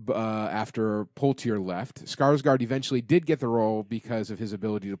 After Poultier left, Skarsgård eventually did get the role because of his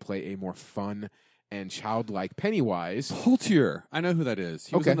ability to play a more fun and childlike Pennywise. Poultier. I know who that is.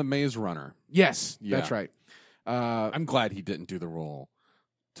 He was Okay. in The Maze Runner. Yes, Yeah. that's right. I'm glad he didn't do the role.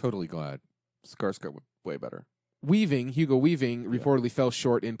 Totally glad. Skarsgård was way better. Hugo Weaving, reportedly fell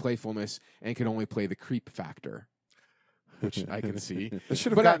short in playfulness and could only play the creep factor, which I can see. They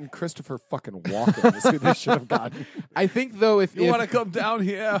should have But gotten Christopher fucking Walken. Is who they should have gotten. I think, though, if come down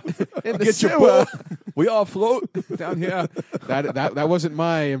here? in the Get your sewer- boat. We all float down here. that wasn't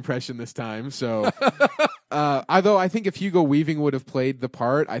my impression this time. So, although I think if Hugo Weaving would have played the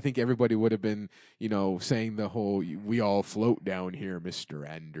part, I think everybody would have been, saying the whole "we all float down here, Mr.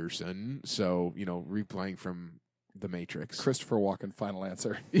 Anderson." So, replaying from The Matrix. Christopher Walken, final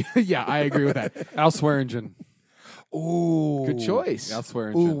answer. Yeah, I agree with that. Al Swearengen. Ooh. Good choice. Al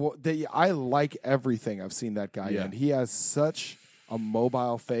Swearengen. Ooh, I like everything I've seen that guy Yeah. in. He has such a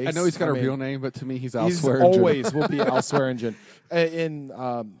mobile face. I know he's got a mean, real name, but to me, he's Al He's Swearengen. always will be Al Swearengen.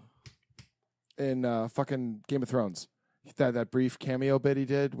 In fucking Game of Thrones. That brief cameo bit he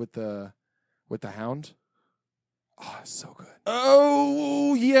did with the Hound. Oh, it's so good.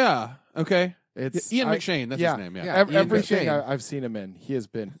 Oh, yeah. Okay. It's Ian I- McShane. That's yeah. his name. Yeah. Yeah. Ian Everything McShane. I've seen him in, he has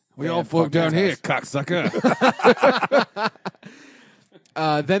been. We all float down here, cocksucker.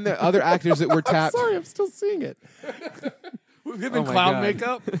 Then the other actors that were tapped. Sorry, I'm still seeing it. With him Oh in my clown God.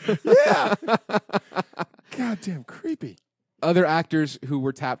 makeup. Yeah. Goddamn creepy. Other actors who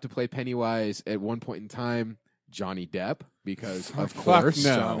were tapped to play Pennywise at one point in time, Johnny Depp, because of course.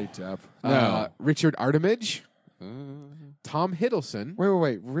 no. Johnny Depp. No. Richard Armitage, Tom Hiddleston.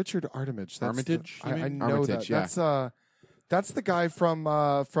 Wait. Richard Armitage. That's Armitage, you I mean? know Armitage, that. yeah. That's the guy from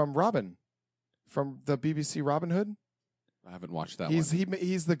Robin, from the BBC Robin Hood. I haven't watched that He's one.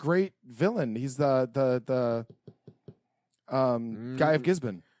 he's the great villain. He's the guy of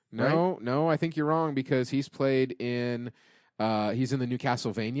Gisborne. No, I think you're wrong because he's played in. He's in the new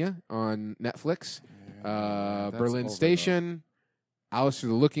Castlevania on Netflix. that's Berlin over, Station, Alice Through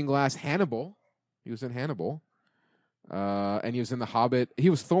the Looking Glass, Hannibal. He was in Hannibal, and he was in The Hobbit. He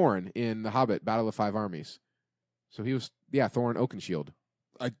was Thorin in The Hobbit: Battle of the Five Armies. So he was, Thorin Oakenshield.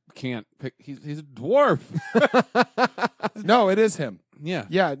 I can't pick. He's a dwarf. No, it is him. Yeah.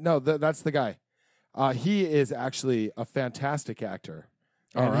 Yeah, no, that's the guy. He is actually a fantastic actor.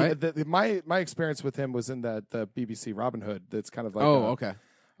 All And right. my experience with him was in the BBC Robin Hood. That's kind of like Okay.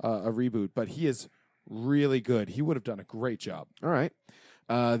 a reboot, but he is really good. He would have done a great job. All right.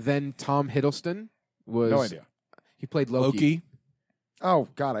 Then Tom Hiddleston was. No idea. He played Loki. Oh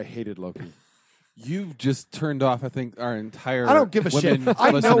God, I hated Loki. You just turned off, I think, our entire. I don't give a shit. women I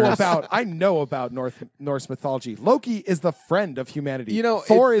listeners. know about Norse mythology. Loki is the friend of humanity. You know,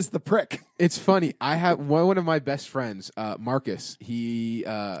 Thor is the prick. It's funny. I have one of my best friends, Marcus. He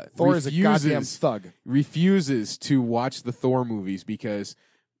Thor is a goddamn thug. refuses to watch the Thor movies because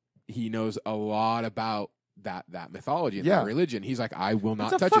he knows a lot about that mythology and Yeah. that religion. He's like, I will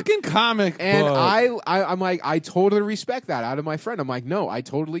not It's a touch it. fucking comic And book. I'm like, I totally respect that out of my friend. I'm like, no, I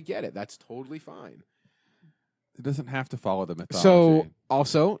totally get it. That's totally fine. It doesn't have to follow the mythology. So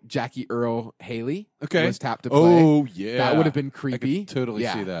also, Jackie Earl Haley Okay. was tapped to play. Oh yeah, That would have been I creepy. could totally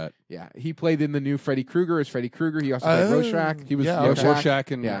Yeah. see that. Yeah, he played in the new Freddy Krueger as Freddy Krueger. He also played Oh. Rorschach. He was Yeah, okay. Rorschach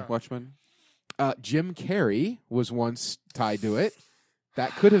and Yeah. Watchmen. Jim Carrey was once tied to it.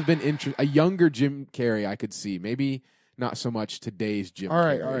 That could have been a younger Jim Carrey I could see. Maybe not so much today's Jim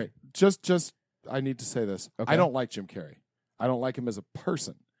Carrey. All right. Just I need to say this. Okay. I don't like Jim Carrey. I don't like him as a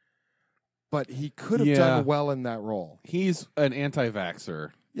person. But he could have Yeah. done well in that role. He's an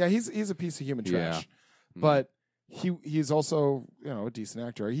anti-vaxxer. Yeah, he's a piece of human Yeah. trash. But he's also a decent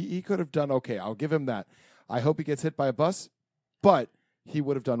actor. He could have done okay. I'll give him that. I hope he gets hit by a bus, but he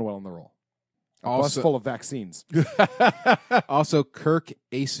would have done well in the role. A bus full of vaccines. Also, Kirk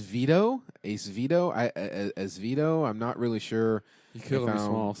Ace Vito. As Vito. I'm not really sure. You killed me,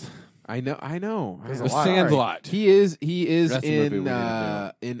 Smalls. I know. The Sandlot. He is That's the movie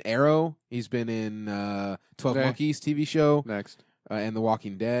we're in Arrow. He's been in 12 Monkeys TV show. Next. And The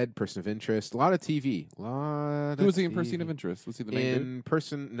Walking Dead, Person of Interest. A lot of TV. Who was he in Person of Interest? Was he the main dude?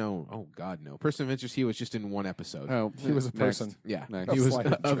 Person? No. Oh, God, no. Person of Interest, he was just in one episode. Oh, he was a person. Next. Yeah. Next. He was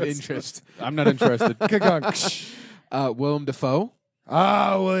of interest. I'm not interested. Keep going. Willem Dafoe.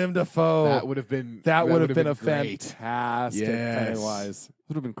 William Dafoe. That would have been a great. fantastic Pennywise.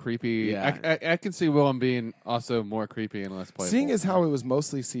 Would have been creepy. Yeah. I can see Willem being also more creepy and less playful. Seeing as how it was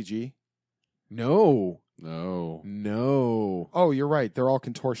mostly CG. No. Oh, you're right. They're all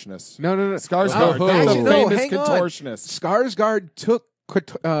contortionists. No. Skarsgård, Oh, the actually, famous hang on. contortionist. Skarsgård took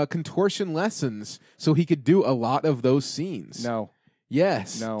contortion lessons so he could do a lot of those scenes. No.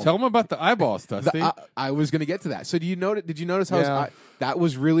 Yes. No. Tell him about the eyeballs, Dusty. I was going to get to that. So did you notice how his that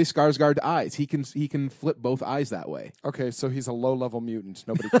was really Skarsgård's eyes? He can flip both eyes that way. Okay, so he's a low-level mutant.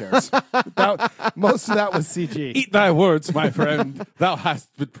 Nobody cares. Most of that was CG. Eat thy words, my friend. Thou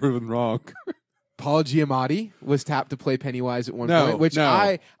hast been proven wrong. Paul Giamatti was tapped to play Pennywise at one point, which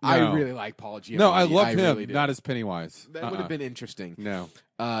I really like Paul Giamatti. No, I love him, really do. not as Pennywise. That would have been interesting. No.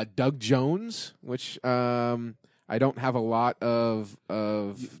 Doug Jones, which I don't have a lot of.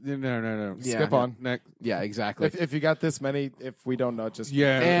 No. Yeah. Skip on. Next. Yeah, exactly. If you got this many, if we don't know, just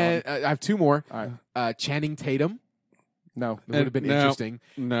Yeah. And I have two more. All right. Channing Tatum. No. It would have been interesting.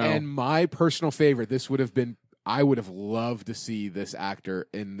 No. And my personal favorite, I would have loved to see this actor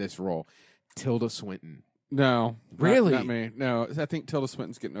in this role. Tilda Swinton. No. Really? Not me. No, I think Tilda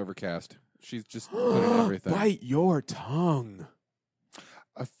Swinton's getting overcast. She's just putting everything. Bite your tongue.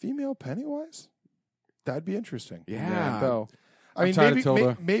 A female Pennywise? That'd be interesting. Yeah. Though, I I'm mean, tired of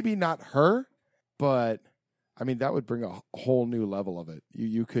Tilda. maybe not her, but I mean that would bring a whole new level of it.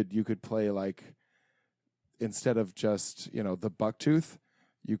 You could play like instead of just the bucktooth,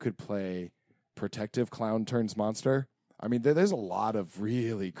 you could play protective clown turns monster. I mean, there's a lot of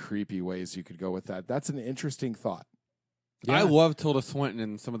really creepy ways you could go with that. That's an interesting thought. Yeah. I love Tilda Swinton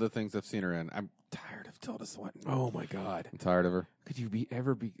and some of the things I've seen her in. I'm tired of Tilda Swinton. Oh my God. I'm tired of her. Could you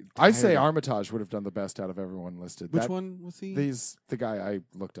ever be? I say Armitage would have done the best out of everyone listed. Which one was he? He's the guy I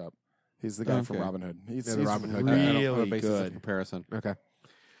looked up. He's the guy from Okay. Robin Hood. He's the Robin Hood guy. I don't really have a basis of good. comparison. Okay.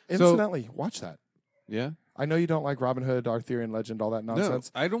 Incidentally, watch that. Yeah. I know you don't like Robin Hood, Arthurian legend, all that nonsense.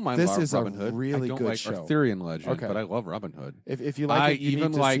 No, I don't mind This is a Robin Hood. really I don't good like show. Arthurian legend, Okay. but I love Robin Hood. If you like I it, you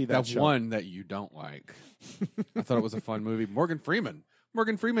even need to like see that the show. one that you don't like. I thought it was a fun movie. Morgan Freeman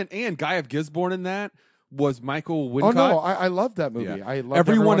and Guy of Gisborne in that was Michael Wincott. Oh no, I love that movie. Yeah. I love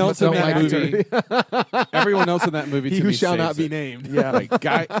Everyone else in but that don't movie. Everyone else in that movie to He who me shall not saves be it. named. Yeah,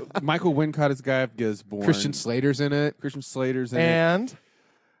 Like Michael Wincott is Guy of Gisborne. Christian Slater's in it. Christian Slater's in it. and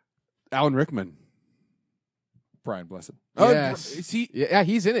Alan Rickman. Brian Blessed. Yes. Is he? Yeah,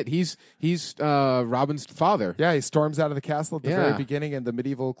 he's in it. He's Robin's father. Yeah, he storms out of the castle at the Yeah. very beginning in the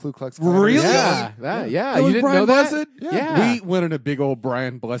medieval Ku Klux Klan. Really? Yeah, That you was didn't Brian know that? Blessed? Yeah. We went on a big old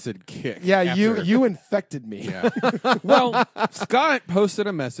Brian Blessed kick. Yeah, after. you infected me. Yeah. Well, Scott posted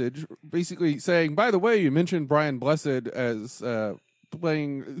a message basically saying, by the way, you mentioned Brian Blessed as who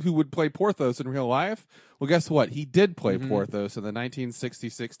would play Porthos in real life. Well, guess what? He did play Porthos in the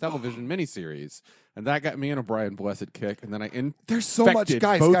 1966 television miniseries. And that got me in a Brian Blessed kick. And then There's so much,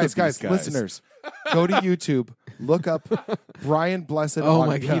 guys, guys, listeners. Go to YouTube, look up Brian Blessed Oh on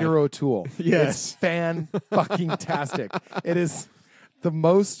my God. Peter O'Toole. Yes. It's fan-fucking-tastic. It is the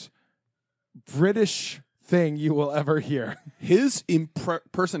most British thing you will ever hear. His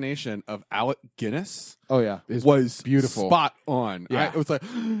impersonation of Alec Guinness Oh yeah. was beautiful. spot on. Yeah. It was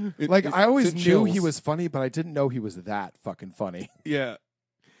like, I always sent knew chills. he was funny, but I didn't know he was that fucking funny. Yeah.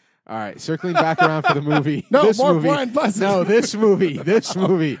 All right, circling back around for the movie. No, this more movie. Brian Blessed. No, this movie.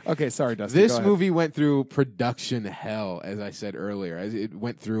 Okay, sorry, Dustin. This go ahead. movie went through production hell, as I said earlier. As it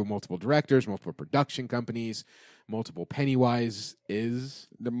went through multiple directors, multiple production companies, multiple Pennywise is.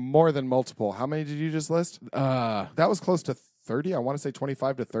 More than multiple. How many did you just list? That was close to 30. I want to say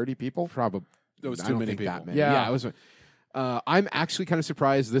 25 to 30 people. Probably. There was I too don't many think people. that many. Yeah. it was. I'm actually kind of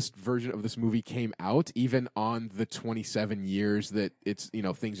surprised this version of this movie came out even on the 27 years that it's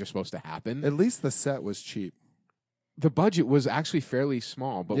things are supposed to happen. At least the set was cheap. The budget was actually fairly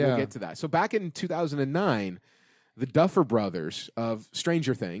small, but Yeah. we'll get to that. So back in 2009, the Duffer Brothers of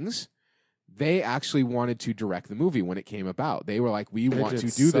Stranger Things, they actually wanted to direct the movie when it came about. They were like, we They want did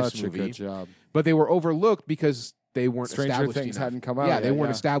to do this such movie. a good job. But they were overlooked because they weren't Stranger established Things enough. hadn't come out Yeah, yet, they weren't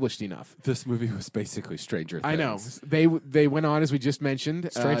yeah. established enough. This movie was basically Stranger Things. I know. They went on, as we just mentioned,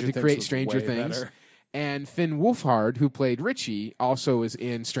 Stranger to Things create was Stranger way Things. better. And Finn Wolfhard, who played Richie, also is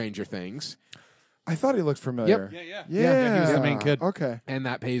in Stranger Things. I thought he looked familiar. Yeah. Yeah, he was the main kid. Okay. And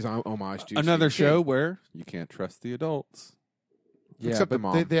that pays homage to Another Stephen show King. where you can't trust the adults. Yeah, Except the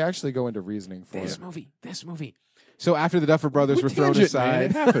but mom. they actually go into reasoning for This it. movie. So after the Duffer Brothers were thrown Tangent, aside, man,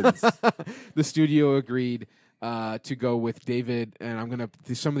 it happens. the studio agreed to go with David, and I'm going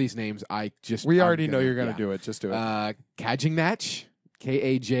to, some of these names We already know you're going to do it. Just do it. Kajignach,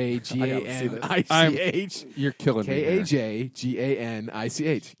 Kajanich. You're killing me. here.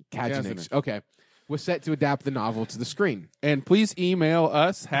 Kajanich. Kajanich. Okay. Was set to adapt the novel to the screen. And please email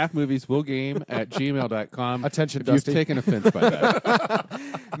us, halfmovieswillgame@gmail.com. Attention, if you've Dusty. taken offense by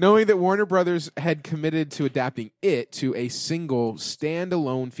that. Knowing that Warner Brothers had committed to adapting it to a single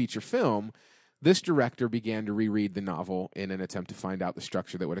standalone feature film, this director began to reread the novel in an attempt to find out the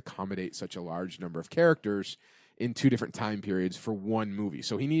structure that would accommodate such a large number of characters in two different time periods for one movie.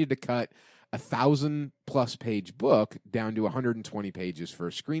 So he needed to cut a 1,000+ page book down to 120 pages for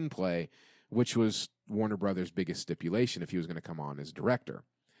a screenplay, which was Warner Brothers' biggest stipulation if he was going to come on as director.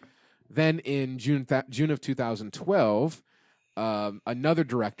 Then in June of 2012, another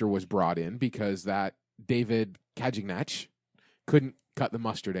director was brought in because that David Kajignach couldn't cut the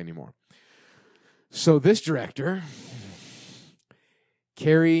mustard anymore. So this director,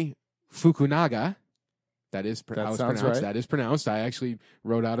 Cary Fukunaga, that is pronounced. Right. That is pronounced. I actually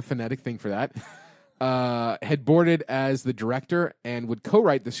wrote out a phonetic thing for that. Had boarded as the director and would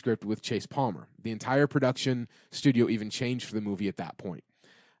co-write the script with Chase Palmer. The entire production studio even changed for the movie at that point.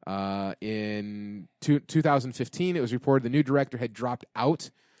 In 2015, it was reported the new director had dropped out.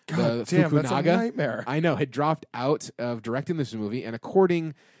 God damn, that's a nightmare. I know, had dropped out of directing this movie, and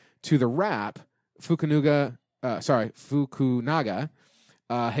according to the Wrap, Fukunaga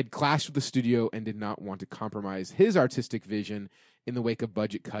had clashed with the studio and did not want to compromise his artistic vision in the wake of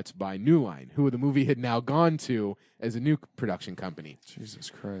budget cuts by New Line, who the movie had now gone to as a new production company. Jesus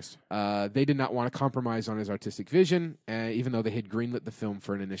Christ. They did not want to compromise on his artistic vision, even though they had greenlit the film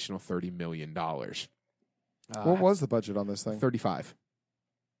for an additional $30 million. What was the budget on this thing? $35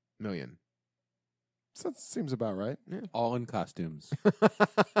 million. So that seems about right. All in costumes.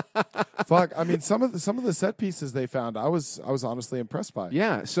 Fuck. I mean, some of the set pieces they found, I was honestly impressed by.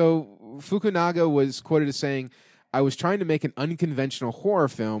 Yeah. So Fukunaga was quoted as saying, "I was trying to make an unconventional horror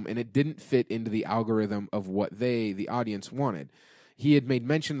film, and it didn't fit into the algorithm of what the audience, wanted." He had made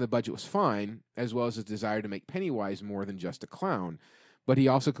mention the budget was fine, as well as his desire to make Pennywise more than just a clown. But he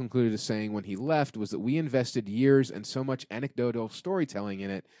also concluded as saying when he left was that we invested years and so much anecdotal storytelling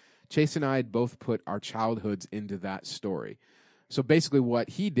in it. Chase and I had both put our childhoods into that story. So basically what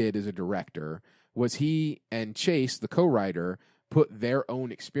he did as a director was he and Chase, the co-writer, put their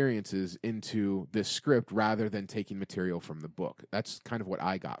own experiences into this script rather than taking material from the book. That's kind of what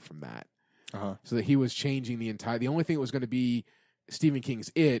I got from that. So that he was changing the only thing that was going to be Stephen King's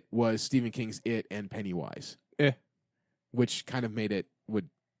It was Stephen King's It and Pennywise. Which kind of would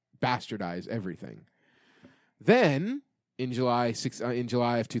bastardize everything. Then in July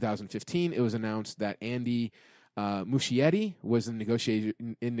of 2015, it was announced that Andy Muschietti was in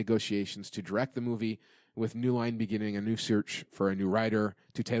negotiations to direct the movie, with New Line beginning a new search for a new writer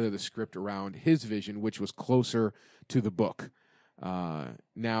to tailor the script around his vision, which was closer to the book.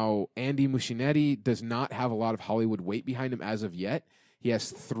 Now, Andy Muschietti does not have a lot of Hollywood weight behind him as of yet. He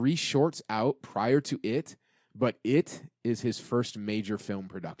has 3 shorts out prior to It, but It is his first major film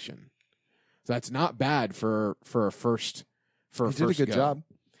production. So that's not bad for a first. He did a good job.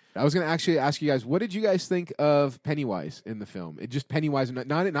 I was going to actually ask you guys, what did you guys think of Pennywise in the film? Just Pennywise,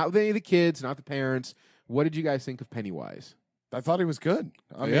 not with any of the kids, not the parents. What did you guys think of Pennywise? I thought he was good.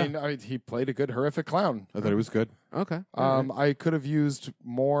 I mean, he played a good horrific clown. I thought it was good. Okay. I could have used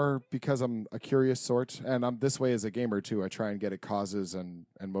more because I'm a curious sort, and I'm this way as a gamer too. I try and get at causes and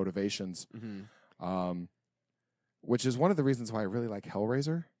motivations, which is one of the reasons why I really like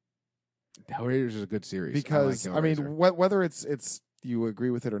Hellraiser. Hellraiser is a good series. Because I like Hellraiser. whether it's you agree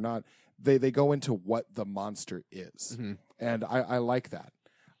with it or not, they go into what the monster is, and I like that.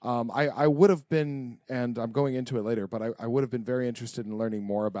 I would have been, and I'm going into it later, but I would have been very interested in learning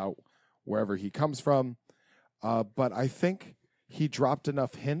more about wherever he comes from. But I think he dropped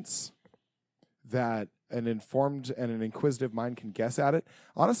enough hints that an informed and an inquisitive mind can guess at it.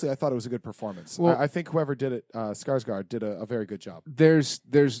 Honestly, I thought it was a good performance. Well, I think whoever did it, Skarsgård, did a very good job. There's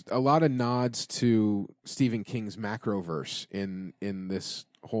a lot of nods to Stephen King's Macroverse in this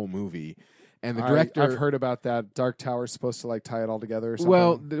whole movie. And the director, I've heard about that. Dark Tower's supposed to like tie it all together or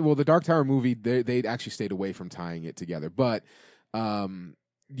something. Well, the Dark Tower movie, they actually stayed away from tying it together. But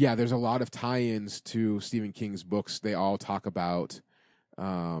yeah, there's a lot of tie-ins to Stephen King's books. They all talk about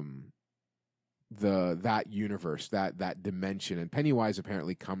that universe, that dimension, and Pennywise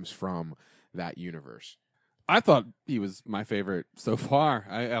apparently comes from that universe. I thought he was my favorite so far.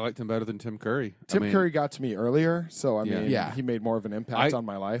 I liked him better than Tim Curry. Tim Curry got to me earlier, so I mean, Yeah. he made more of an impact on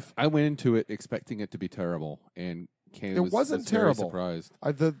my life. I went into it expecting it to be terrible, and wasn't was terrible. Very surprised.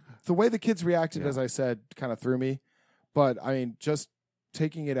 The way the kids reacted, Yeah. as I said, kind of threw me. But I mean, just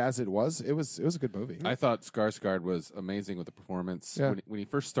taking it as it was a good movie. I thought Skarsgård was amazing with the performance. Yeah. When he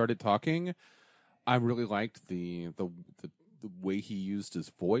first started talking, I really liked the way he used his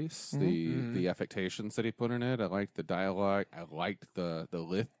voice, the affectations that he put in it. I liked the dialogue. I liked the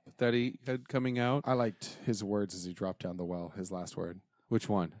lisp that he had coming out. I liked his words as he dropped down the well. His last word, Which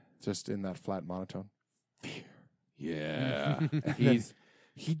one? just in that flat monotone. Yeah,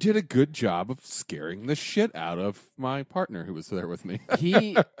 he did a good job of scaring the shit out of my partner who was there with me.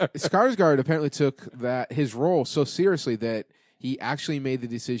 Skarsgård apparently took his role so seriously that he actually made the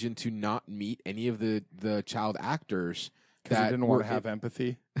decision to not meet any of the child actors. Because he didn't want to have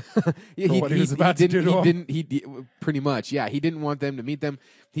empathy. Yeah, what he was about to do to him. He pretty much, yeah. He didn't want them to meet them.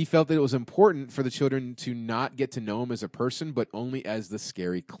 He felt that it was important for the children to not get to know him as a person, but only as the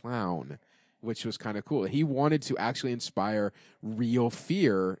scary clown, which was kind of cool. He wanted to actually inspire real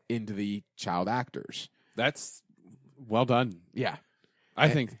fear into the child actors. That's well done. Yeah, I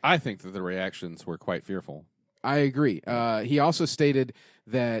think that the reactions were quite fearful. I agree. He also stated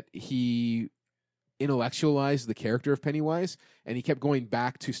that he intellectualized the character of Pennywise, and he kept going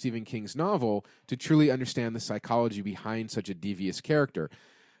back to Stephen King's novel to truly understand the psychology behind such a devious character.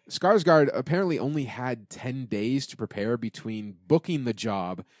 Skarsgård apparently only had 10 days to prepare between booking the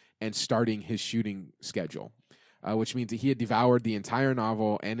job and starting his shooting schedule, which means that he had devoured the entire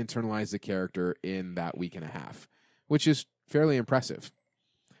novel and internalized the character in that week and a half, which is fairly impressive.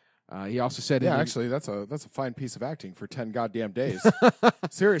 He also said, Yeah, actually, that's a fine piece of acting for 10 goddamn days.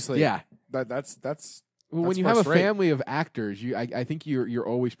 Seriously. Yeah. That's Well, when that's you have a first rate. family of actors, I think you're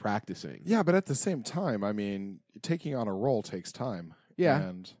always practicing. Yeah, but at the same time, I mean, taking on a role takes time. Yeah.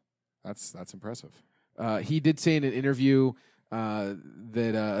 And that's impressive. He did say in an interview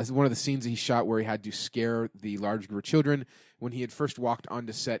that one of the scenes he shot where he had to scare the large group of children, when he had first walked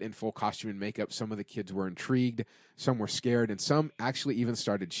onto set in full costume and makeup, some of the kids were intrigued, some were scared, and some actually even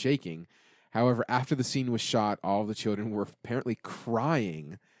started shaking. However, after the scene was shot, all of the children were apparently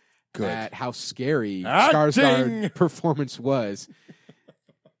crying at how scary Skarsgård's performance was.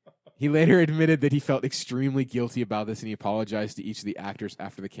 He later admitted that he felt extremely guilty about this, and he apologized to each of the actors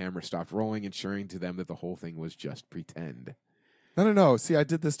after the camera stopped rolling, ensuring to them that the whole thing was just pretend. No. See, I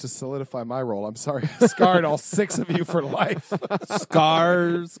did this to solidify my role. I'm sorry. I scarred all 6 of you for life.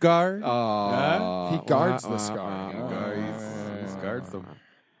 Skarsgård? He guards the scar. He guards them.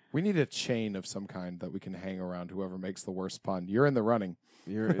 We need a chain of some kind that we can hang around whoever makes the worst pun. You're in the running.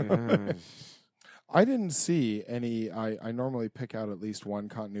 I didn't see any. I normally pick out at least one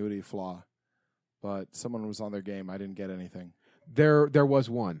continuity flaw, but someone was on their game. I didn't get anything. There was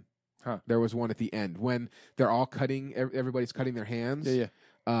one. Huh. There was one at the end when they're all cutting. Everybody's cutting their hands. Yeah.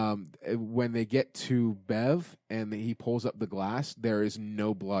 When they get to Bev and he pulls up the glass, there is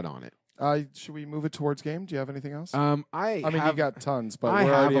no blood on it. Should we move it towards game? Do you have anything else? I mean, you got tons, but I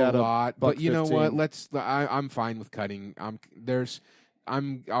we're have already a at lot. But you know 1:15. what? I'm fine with cutting.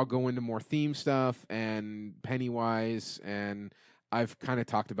 I'll go into more theme stuff and Pennywise, and I've kind of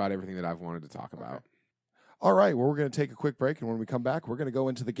talked about everything that I've wanted to talk about. Okay. All right, well, we're going to take a quick break, and when we come back, we're going to go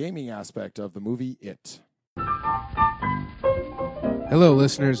into the gaming aspect of the movie It. Hello,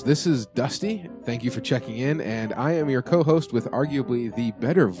 listeners. This is Dusty. Thank you for checking in, and I am your co-host with arguably the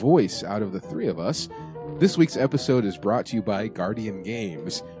better voice out of the three of us. This week's episode is brought to you by Guardian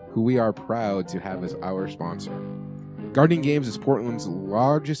Games, who we are proud to have as our sponsor. Guardian Games is Portland's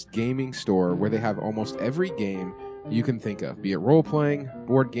largest gaming store, where they have almost every game you can think of, be it role-playing,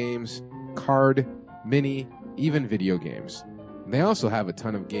 board games, card, mini, even video games. They also have a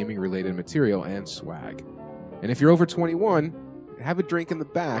ton of gaming-related material and swag. And if you're over 21, have a drink in the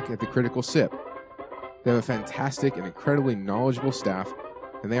back at the Critical Sip. They have a fantastic and incredibly knowledgeable staff,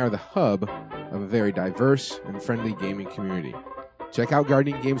 and they are the hub of a very diverse and friendly gaming community. Check out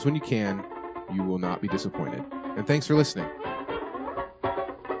Guardian Games when you can. You will not be disappointed. And thanks for listening.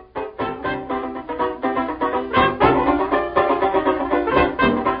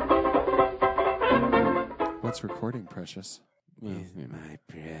 What's recording, Precious? My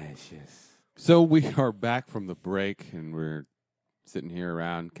precious. So we are back from the break, and we're sitting here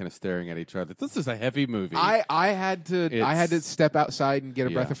around, kind of staring at each other. This is a heavy movie. I had to step outside and get a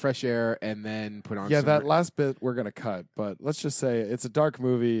breath Yeah. of fresh air and then put on. Yeah, some that last bit we're going to cut, but let's just say it's a dark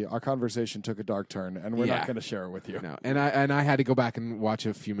movie. Our conversation took a dark turn, and we're Yeah. not going to share it with you. No, and I had to go back and watch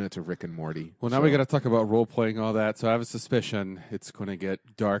a few minutes of Rick and Morty. Well, now we got to talk about role playing all that. So I have a suspicion it's going to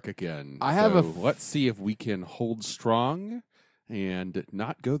get dark again. I have let's see if we can hold strong and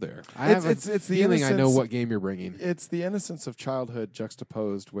not go there. I have It's a the feeling I know innocence- what game you're bringing. It's the innocence of childhood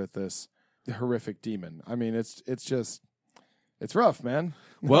juxtaposed with this horrific demon. I mean, it's rough, man.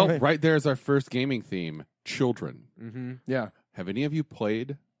 Well, I mean, right there is our first gaming theme: children. Mm-hmm. yeah, Have any of you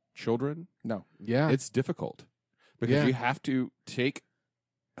played children? no, Yeah, It's difficult because Yeah. you have to take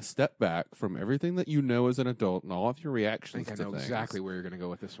a step back from everything that you know as an adult and all of your I reactions think I to know things. exactly where you're going to go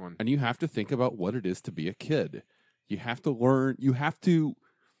with this one. And you have to think about what it is to be a kid. You have to learn, you have to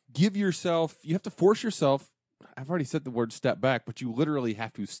give yourself, you have to force yourself. I've already said the word step back, but you literally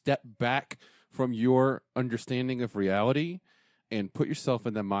have to step back from your understanding of reality and put yourself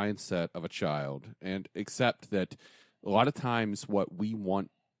in the mindset of a child and accept that a lot of times what we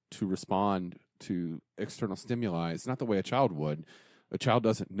want to respond to external stimuli is not the way a child would. A child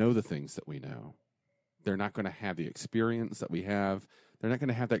doesn't know the things that we know. They're not going to have the experience that we have. They're not going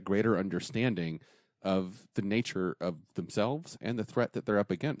to have that greater understanding of the nature of themselves and the threat that they're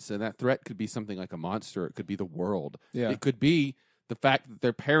up against. And that threat could be something like a monster. It could be the world. yeah, It could be the fact that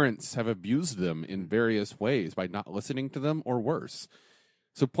their parents have abused them in various ways by not listening to them or worse.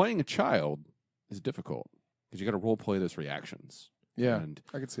 So playing a child is difficult because you got to role play those reactions yeah. and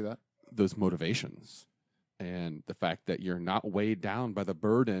I could see that. those motivations and the fact that you're not weighed down by the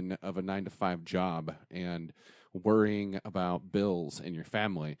burden of a 9-to-5 job and worrying about bills and your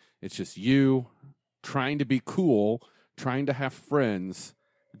family. It's just you trying to be cool, trying to have friends,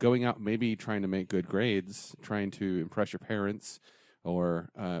 going out, maybe trying to make good grades, trying to impress your parents, or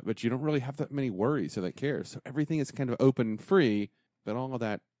but you don't really have that many worries or that cares. So everything is kind of open and free, but all of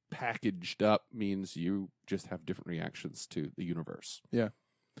that packaged up means you just have different reactions to the universe. Yeah.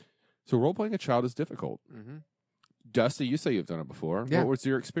 So role playing a child is difficult. Mm-hmm. Dusty, you say you've done it before. Yeah. What was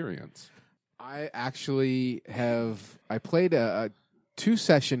your experience? I actually have. I played a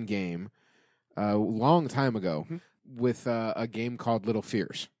 2-session game a long time ago with a game called Little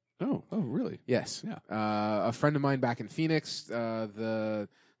Fears. Oh, really? Yes. Yeah. A friend of mine back in Phoenix, the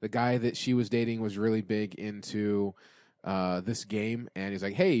guy that she was dating was really big into this game, and he's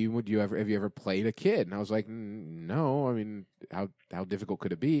like, "Hey, have you ever played a kid?" And I was like, "No. I mean, how difficult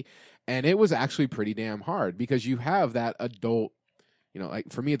could it be?" And it was actually pretty damn hard because you have that adult,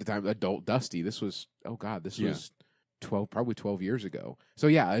 like for me at the time, adult Dusty. This was was 12 years ago. So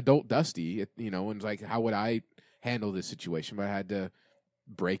yeah, adult Dusty, and it's like, how would I handle this situation? But I had to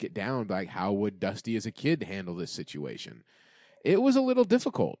break it down, like how would Dusty as a kid handle this situation? It was a little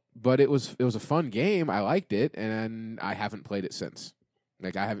difficult, but it was a fun game. I liked it, and I haven't played it since.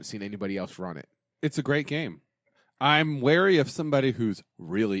 Like I haven't seen anybody else run it. It's a great game. I'm wary of somebody who's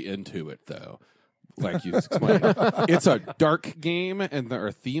really into it, though. Like you explained, it's a dark game, and there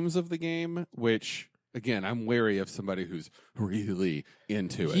are themes of the game, which, again, I'm wary of somebody who's really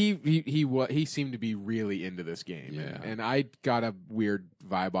into it. He seemed to be really into this game, Yeah. and I got a weird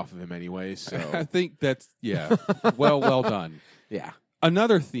vibe off of him anyway. I So think that's, well done. yeah,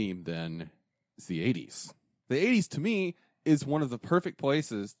 Another theme, then, is the 80s. The 80s, to me, is one of the perfect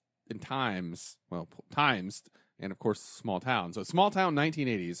places and times, and, of course, small town. So small town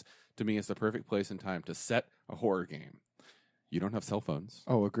 1980s, to me, is the perfect place and time to set a horror game. You don't have cell phones.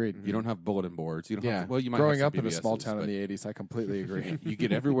 Oh, agreed. You don't have bulletin boards. You don't Yeah. have, well, you might Growing have up some in a small BBSs, town in but the 80s, I completely agree. you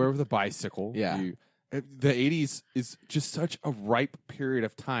get everywhere with a bicycle. Yeah. The 80s is just such a ripe period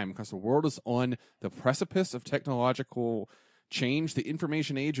of time because the world is on the precipice of technological change. The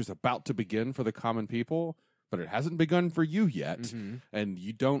information age is about to begin for the common people, but it hasn't begun for you yet. Mm-hmm. And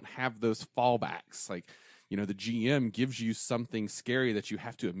you don't have those fallbacks. Like, the GM gives you something scary that you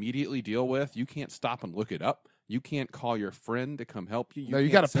have to immediately deal with. You can't stop and look it up. You can't call your friend to come help you. No, you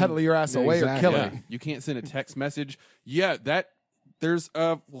can't got to send- pedal your ass away Exactly. or kill yeah, it. you can't send a text message. Yeah, there's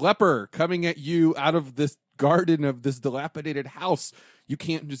a leper coming at you out of this garden of this dilapidated house. You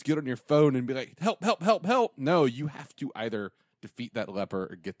can't just get on your phone and be like, help, help, help, help. No, you have to either defeat that leper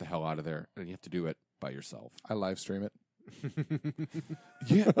or get the hell out of there, and you have to do it by yourself. I live stream it.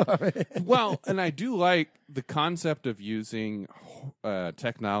 Yeah. Well, and I do like the concept of using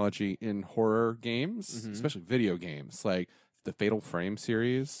technology in horror games, especially video games. Like the Fatal Frame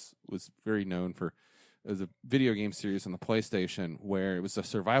series was very known for. It was a video game series on the PlayStation where it was a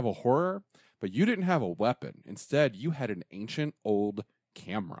survival horror, but you didn't have a weapon. Instead, you had an ancient old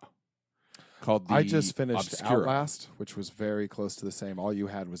camera. called the I just finished Obscura. Outlast, which was very close to the same. All you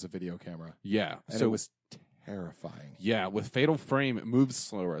had was a video camera, Yeah. and so it was terrifying. yeah, with Fatal Frame, it moves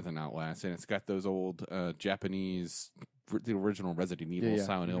slower than Outlast, and it's got those old Japanese, the original Resident Evil Yeah.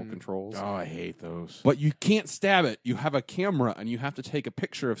 Silent Hill controls. Oh, I hate those. But you can't stab it. You have a camera, and you have to take a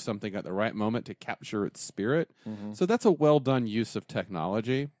picture of something at the right moment to capture its spirit. So that's a well done use of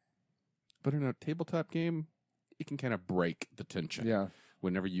technology. But in a tabletop game, it can kind of break the tension. Yeah.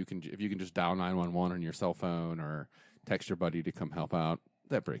 Whenever you can, if you can just dial 911 on your cell phone or text your buddy to come help out,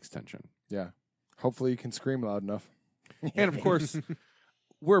 that breaks tension. Yeah. Hopefully you can scream loud enough. And of course,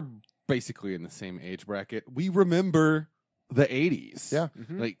 we're basically in the same age bracket. We remember the 80s. Yeah.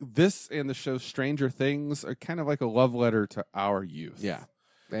 Like this and the show Stranger Things are kind of like a love letter to our youth. Yeah,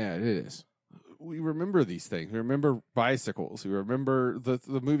 it is. We remember these things. We remember bicycles. We remember the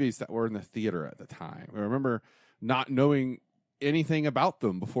movies that were in the theater at the time. We remember not knowing anything about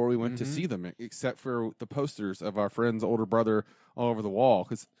them before we went to see them, except for the posters of our friend's older brother all over the wall.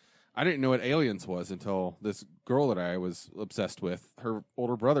 Because I didn't know what Aliens was until this girl that I was obsessed with, her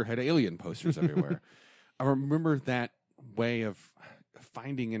older brother had Alien posters everywhere. I remember that way of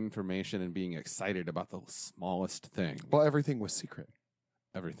finding information and being excited about the smallest thing. Well, everything was secret.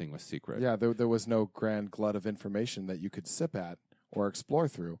 Everything was secret. Yeah, there was no grand glut of information that you could sip at or explore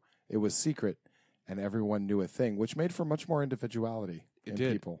through. It was secret, and everyone knew a thing, which made for much more individuality in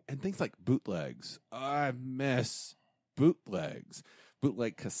people. And things like bootlegs. I miss bootlegs.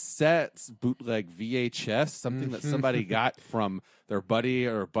 Bootleg cassettes, bootleg VHS, something that somebody got from their buddy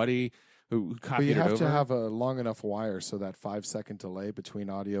or a buddy who copied But you it have over. to have a long enough wire so that 5-second delay between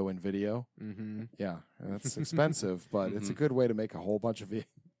audio and video. Mm-hmm. Yeah, that's expensive, but it's a good way to make a whole bunch of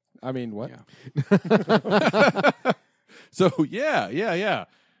I mean, what? Yeah. So, yeah.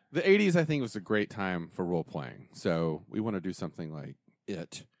 The 80s, I think, was a great time for role-playing. So we want to do something like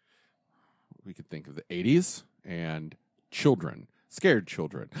it. We could think of the 80s and children. Scared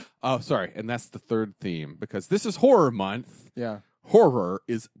children. Oh, sorry. And that's the third theme, because this is horror month. Yeah. Horror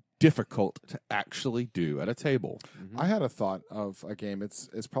is difficult to actually do at a table. I had a thought of a game. It's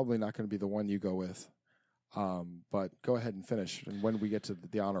probably not going to be the one you go with, but go ahead and finish. And when we get to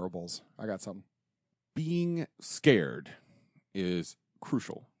the honorables, I got something. Being scared is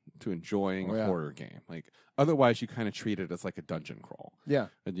crucial to enjoying a horror game. Like, otherwise, you kind of treat it as like a dungeon crawl. Yeah.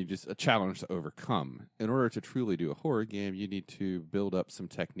 And you just a challenge to overcome. In order to truly do a horror game, you need to build up some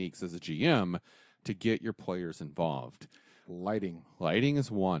techniques as a GM to get your players involved. Lighting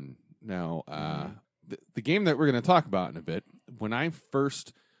is one. Now, the game that we're going to talk about in a bit, when I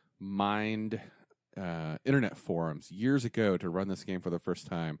first mined internet forums years ago to run this game for the first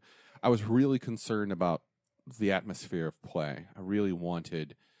time, I was really concerned about the atmosphere of play. I really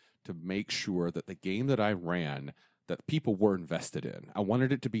wanted to make sure that the game that I ran, that people were invested in. I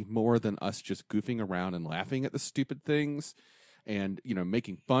wanted it to be more than us just goofing around and laughing at the stupid things and,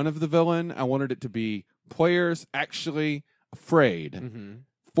 making fun of the villain. I wanted it to be players actually afraid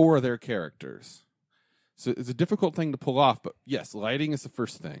for their characters. So it's a difficult thing to pull off, but yes, lighting is the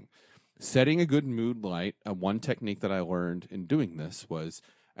first thing. Setting a good mood light, one technique that I learned in doing this was,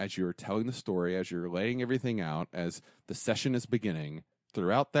 as you're telling the story, as you're laying everything out, as the session is beginning,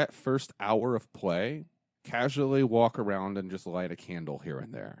 throughout that first hour of play, casually walk around and just light a candle here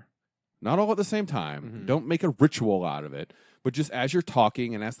and there. Not all at the same time. Don't make a ritual out of it, but just as you're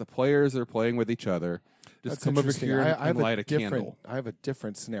talking and as the players are playing with each other, just That's come over interesting. here I have and light a different, candle. I have a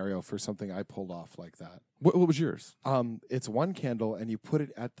different scenario for something I pulled off like that. What was yours? It's one candle, and you put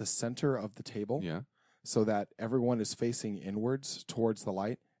it at the center of the table, Yeah. so that everyone is facing inwards towards the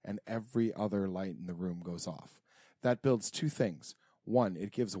light, and every other light in the room goes off. That builds two things. One,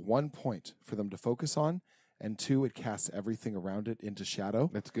 it gives 1 point for them to focus on, and two, it casts everything around it into shadow.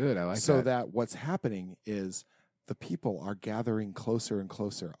 That's good. I like So that. that what's happening is the people are gathering closer and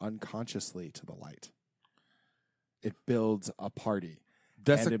closer unconsciously to the light. It builds a party.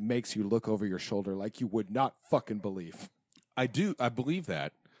 And it makes you look over your shoulder like you would not fucking believe. I believe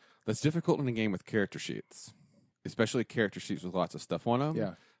that. That's difficult in a game with character sheets, especially character sheets with lots of stuff on them.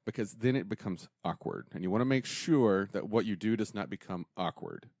 Yeah. Because then it becomes awkward, and you want to make sure that what you do does not become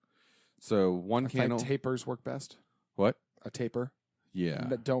awkward. So one I candle. find tapers work best. What? A taper. Yeah.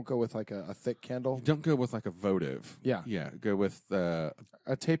 Don't go with like a thick candle. Don't go with like a votive. Yeah. Yeah. Go with A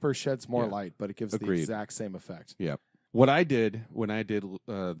taper sheds more Yeah. light, but it gives Agreed. the exact same effect. yeah. What I did when I did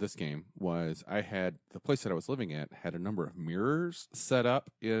this game was I had the place that I was living at had a number of mirrors set up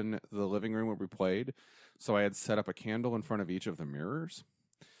in the living room where we played. So I had set up a candle in front of each of the mirrors,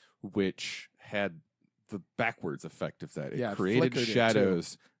 which had the backwards effect of that. It Yeah, it created flickered it, too.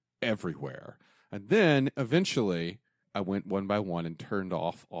 shadows everywhere. And then eventually I went one by one and turned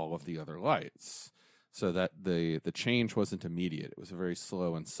off all of the other lights so that the change wasn't immediate. It was very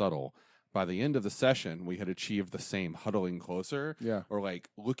slow and subtle. By the end of the session, we had achieved the same huddling closer, or like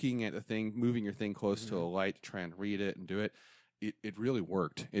looking at a thing, moving your thing close to a light to try and read it and do it. It really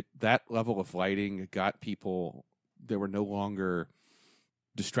worked. That level of lighting got people. They were no longer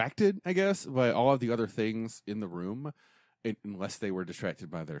distracted, I guess, by all of the other things in the room, unless they were distracted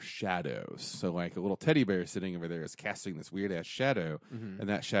by their shadows. So like a little teddy bear sitting over there is casting this weird ass shadow, and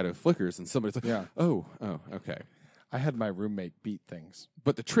that shadow flickers, and somebody's like, oh, okay. I had my roommate beat things.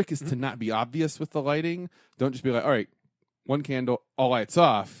 But the trick is to not be obvious with the lighting. Don't just be like, all right, one candle, all lights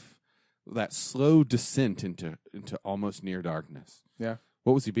off. That slow descent into almost near darkness. Yeah.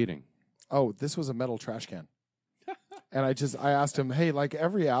 What was he beating? Oh, this was a metal trash can. And I asked him, hey, like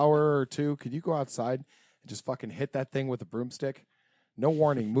every hour or two, could you go outside and just fucking hit that thing with a broomstick? No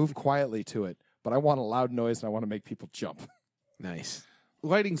warning, move quietly to it. But I want a loud noise and I want to make people jump. Nice.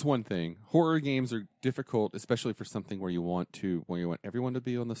 Lighting's one thing. Horror games are difficult, especially for something where you want everyone to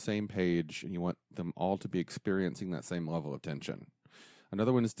be on the same page and you want them all to be experiencing that same level of tension.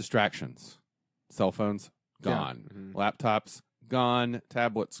 Another one is distractions. Cell phones, gone. Laptops, gone.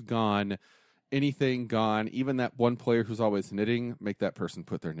 Tablets, gone. Anything, gone. Even that one player who's always knitting, make that person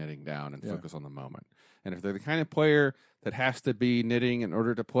put their knitting down and focus on the moment. And if they're the kind of player that has to be knitting in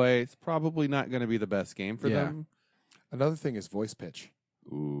order to play, it's probably not going to be the best game for them. Another thing is voice pitch.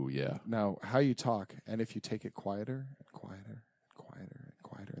 Ooh, yeah. Now, how you talk, and if you take it quieter and quieter and quieter and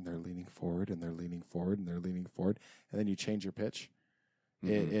quieter, and they're leaning forward and they're leaning forward and they're leaning forward, and then you change your pitch,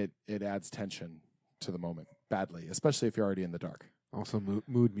 it adds tension to the moment badly, especially if you're already in the dark. Also,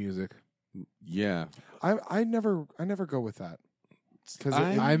 mood music. Yeah. I never go with that because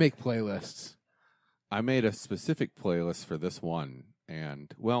I make playlists. I made a specific playlist for this one,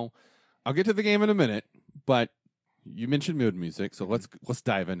 and well, I'll get to the game in a minute, but you mentioned mood music, so let's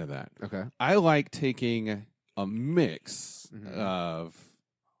dive into that. Okay. I like taking a mix of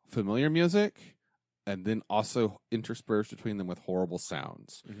familiar music and then also interspersed between them with horrible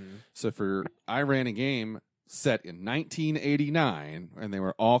sounds. So I ran a game set in 1989, and they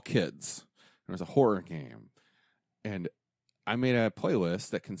were all kids. It was a horror game, and I made a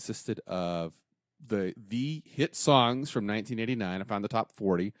playlist that consisted of the hit songs from 1989. I found the top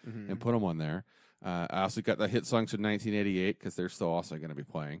 40 and put them on there. I also got the hit songs from 1988 because they're still also going to be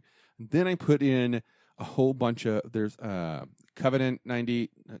playing. And then I put in a whole bunch of Covenant 93.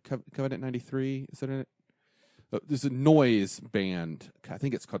 Is that in it? There's a noise band. I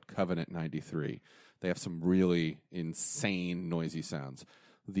think it's called Covenant 93. They have some really insane noisy sounds.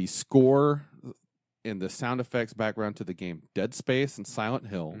 The score and the sound effects background to the game Dead Space and Silent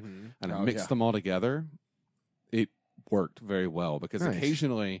Hill, and I mixed them all together. It worked very well because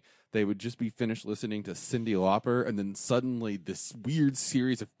occasionally they would just be finished listening to Cyndi Lauper, and then suddenly this weird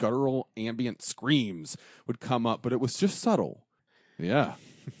series of guttural ambient screams would come up, but it was just subtle. Yeah.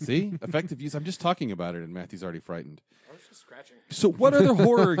 See? Effective use. I'm just talking about it, and Matthew's already frightened. I was just scratching. So what other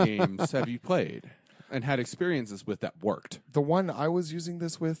horror games have you played and had experiences with that worked? The one I was using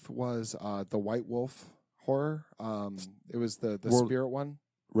this with was the White Wolf horror. It was the spirit one.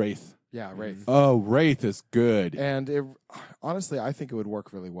 Wraith. Yeah, Wraith. Oh, Wraith is good. And honestly, I think it would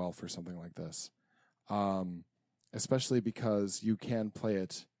work really well for something like this, especially because you can play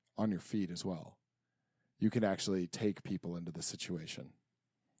it on your feet as well. You can actually take people into the situation.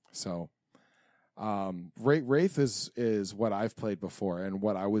 So, Wraith is what I've played before and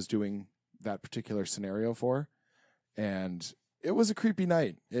what I was doing that particular scenario for, and it was a creepy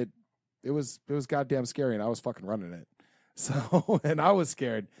night. It was goddamn scary, and I was fucking running it. So, and I was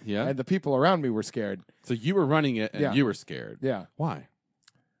scared. Yeah. And the people around me were scared. So you were running it and you were scared. Yeah. Why?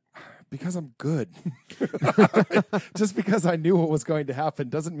 Because I'm good. Just because I knew what was going to happen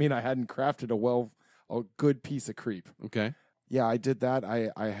doesn't mean I hadn't crafted a good piece of creep. Okay. Yeah, I did that.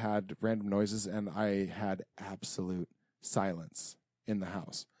 I had random noises and I had absolute silence in the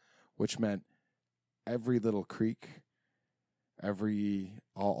house, which meant every little creak,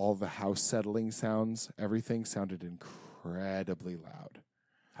 all the house settling sounds, everything sounded incredibly loud.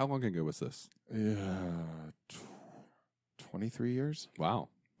 How long ago was this? 23 years? Wow.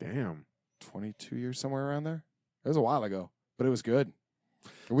 Damn. 22 years, somewhere around there. It was a while ago, but it was good.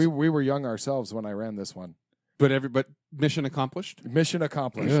 We were young ourselves when I ran this one. But mission accomplished? Mission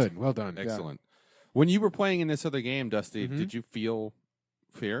accomplished. Good. Well done. Excellent. When you were playing in this other game, Dusty, did you feel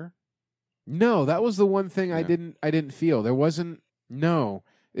fear? No, that was the one thing I didn't feel. There wasn't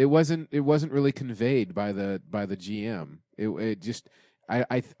it wasn't really conveyed by the GM. It just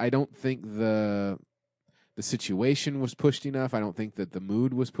I don't think the situation was pushed enough. I don't think that the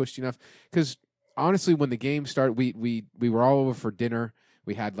mood was pushed enough, because honestly, when the game started, we were all over for dinner.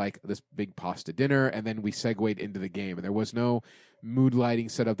 We had like this big pasta dinner, and then we segued into the game. And there was no mood lighting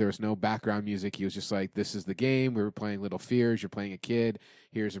set up. There was no background music. He was just like, "This is the game. We were playing Little Fears. You're playing a kid.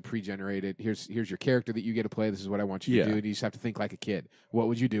 Here's a pre-generated. Here's your character that you get to play. This is what I want you to do. And you just have to think like a kid. What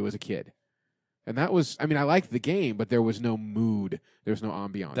would you do as a kid?" And that was, I mean, I liked the game, but there was no mood. There was no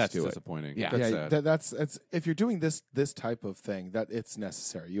ambiance That's to it. disappointing. Yeah. That's Yeah, sad. that's if you're doing this type of thing, that it's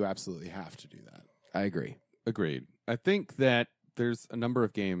necessary. You absolutely have to do that. I agree. Agreed. I think that there's a number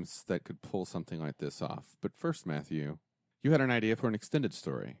of games that could pull something like this off. But first, Matthew, you had an idea for an extended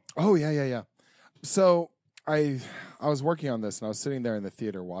story. Oh yeah. So I was working on this, and I was sitting there in the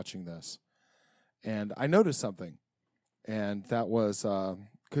theater watching this, and I noticed something, and that was,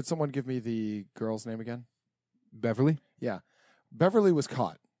 could someone give me the girl's name again? Beverly? Yeah, Beverly was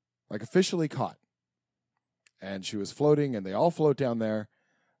caught, like officially caught, and she was floating, and they all float down there,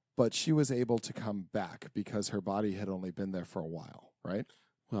 but she was able to come back because her body had only been there for a while, right?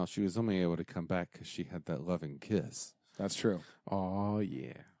 Well, she was only able to come back because she had that loving kiss. That's true. Oh,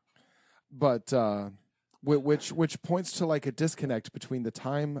 yeah. But which points to like a disconnect between the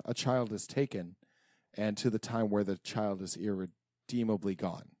time a child is taken and to the time where the child is irredeemably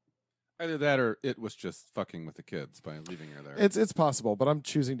gone. Either that or it was just fucking with the kids by leaving her there. It's possible, but I'm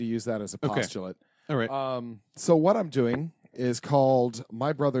choosing to use that as a Okay. postulate. All right. So what I'm doing is called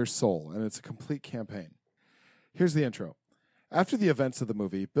My Brother's Soul, and it's a complete campaign. Here's the intro. After the events of the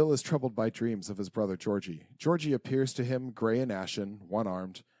movie, Bill is troubled by dreams of his brother Georgie. Georgie appears to him gray and ashen,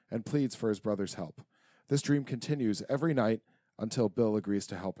 one-armed, and pleads for his brother's help. This dream continues every night until Bill agrees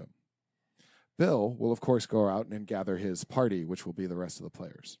to help him. Bill will, of course, go out and gather his party, which will be the rest of the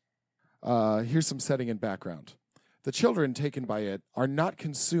players. Here's some setting and background. The children taken by it are not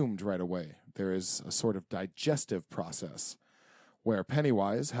consumed right away. There is a sort of digestive process where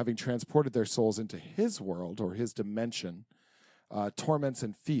Pennywise, having transported their souls into his world or his dimension, torments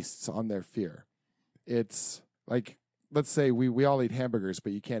and feasts on their fear. It's like, let's say we all eat hamburgers,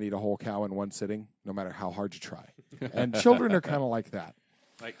 but you can't eat a whole cow in one sitting, no matter how hard you try. And children are kind of like that.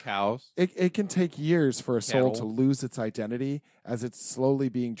 Like cows. It can take years for a soul to Cattle. lose its identity as it's slowly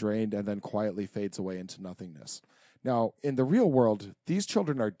being drained and then quietly fades away into nothingness. Now, in the real world, these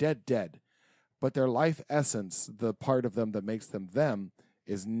children are dead, but their life essence, the part of them that makes them,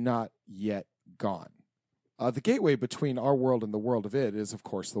 is not yet gone. The gateway between our world and the world of it is, of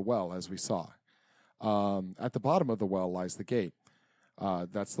course, the well, as we saw. At the bottom of the well lies the gate.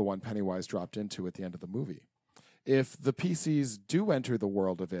 That's the one Pennywise dropped into at the end of the movie. If the PCs do enter the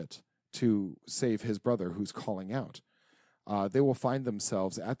world of it to save his brother who's calling out, they will find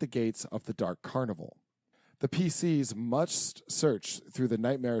themselves at the gates of the Dark Carnival. The PCs must search through the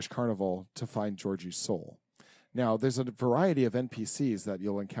nightmarish carnival to find Georgie's soul. Now, there's a variety of NPCs that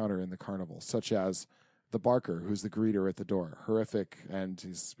you'll encounter in the carnival, such as the barker, who's the greeter at the door, horrific, and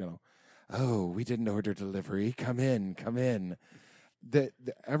he's, oh, we didn't order delivery. Come in.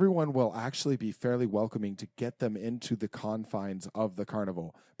 Everyone will actually be fairly welcoming to get them into the confines of the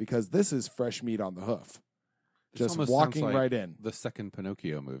carnival because this is fresh meat on the hoof. This Just almost walking sounds like right in. The second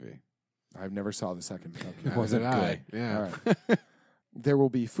Pinocchio movie. I've never saw the second. Neither wasn't did I. good. Yeah. All right. There will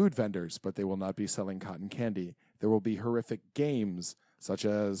be food vendors, but they will not be selling cotton candy. There will be horrific games such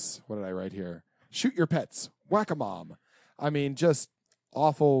as, what did I write here? Shoot your pets, whack-a-mom. I mean, just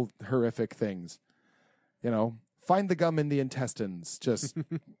awful, horrific things. Find the gum in the intestines. Just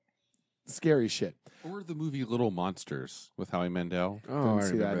scary shit. Or the movie Little Monsters with Howie Mandel. Oh, I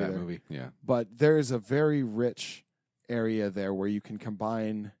Didn't see that remember that either. movie. Yeah. But there is a very rich area there where you can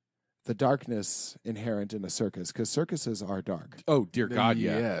combine the darkness inherent in a circus, because circuses are dark. Oh, dear God,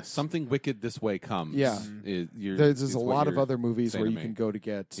 yeah. Yes. Something wicked this way comes. Yeah. There's is a what lot of you're other movies saying where to you me. can go to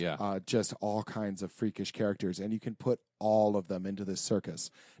get Yeah. just all kinds of freakish characters, and you can put all of them into this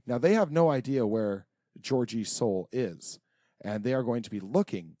circus. Now, they have no idea where Georgie's soul is, and they are going to be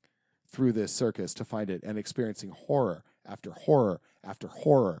looking through this circus to find it and experiencing horror after horror after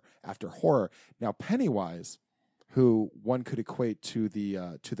horror after horror. Now, Pennywise, who one could equate to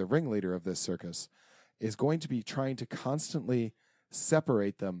the ringleader of this circus, is going to be trying to constantly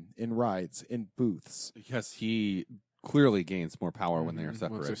separate them in rides, in booths. Because he clearly gains more power when they are Once they're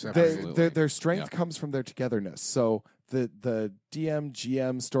separated. separated. Absolutely. Their strength Yeah. comes from their togetherness. So the DM,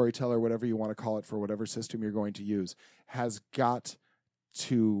 GM, storyteller, whatever you want to call it for whatever system you're going to use, has got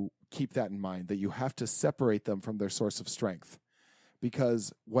to keep that in mind, that you have to separate them from their source of strength.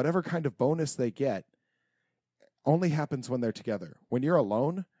 Because whatever kind of bonus they get only happens when they're together. When you're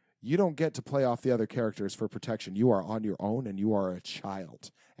alone, you don't get to play off the other characters for protection. You are on your own, and you are a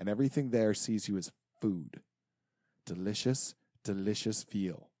child. And everything there sees you as food. Delicious, delicious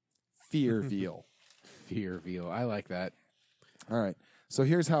veal. Fear veal. MVP reveal. I like that. All right. So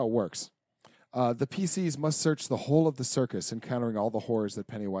here's how it works. The PCs must search the whole of the circus, encountering all the horrors that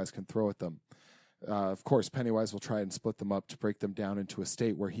Pennywise can throw at them. Of course, Pennywise will try and split them up to break them down into a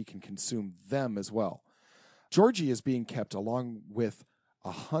state where he can consume them as well. Georgie is being kept along with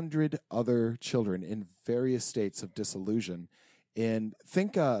 100 other children in various states of disillusion.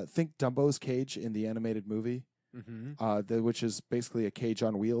 Think Dumbo's cage in the animated movie, which is basically a cage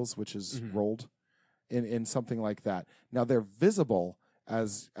on wheels, which is rolled in something like that. Now they're visible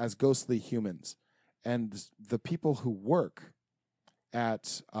as ghostly humans, and the people who work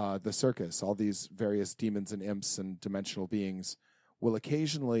at the circus, all these various demons and imps and dimensional beings, will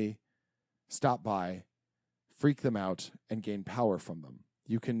occasionally stop by, freak them out, and gain power from them.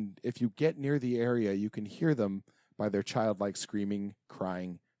 You can, if you get near the area, you can hear them by their childlike screaming,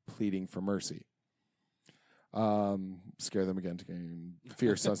 crying, pleading for mercy. Scare them again to gain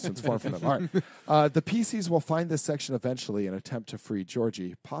fear substance form from them. All right. The PCs will find this section eventually and attempt to free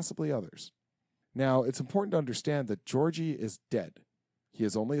Georgie, possibly others. Now, it's important to understand that Georgie is dead. He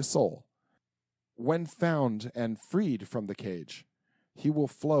is only a soul. When found and freed from the cage, he will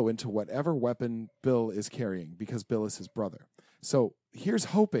flow into whatever weapon Bill is carrying, because Bill is his brother. So here's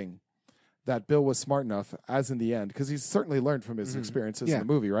hoping that Bill was smart enough, as in the end, because he's certainly learned from his experiences in the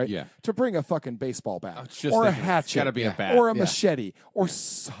movie, right? Yeah. To bring a fucking baseball bat, just or a thinking, hatchet, it's gotta be a bat. or a machete, or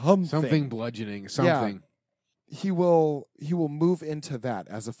something. Something bludgeoning, something. He will move into that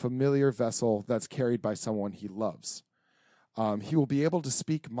as a familiar vessel that's carried by someone he loves. He will be able to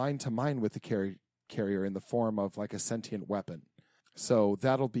speak mind to mind with the carrier in the form of like a sentient weapon. So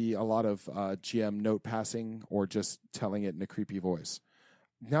that'll be a lot of GM note passing or just telling it in a creepy voice.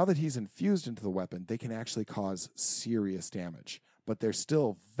 Now that he's infused into the weapon, they can actually cause serious damage, but they're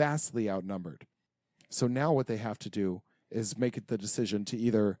still vastly outnumbered. So now what they have to do is make it the decision to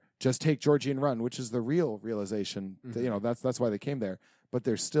either just take Georgie and run, which is the real realization. That, that's why they came there. But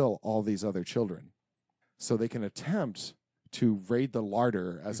there's still all these other children. So they can attempt to raid the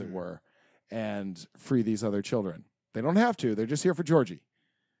larder, as it were, and free these other children. They don't have to. They're just here for Georgie.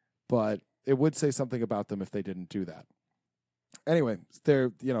 But it would say something about them if they didn't do that. Anyway, they're,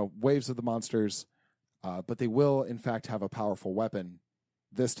 waves of the monsters, but they will, in fact, have a powerful weapon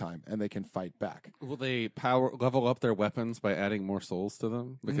this time, and they can fight back. Will they level up their weapons by adding more souls to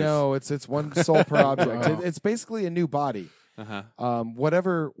them? No, it's one soul per object. It's basically a new body.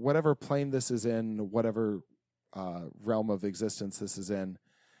 Whatever plane this is in, whatever realm of existence this is in,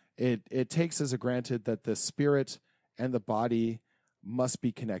 it takes as a granted that the spirit and the body must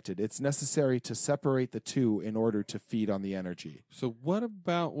be connected. It's necessary to separate the two in order to feed on the energy. So what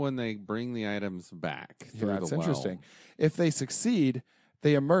about when they bring the items back through That's the well? interesting. If they succeed,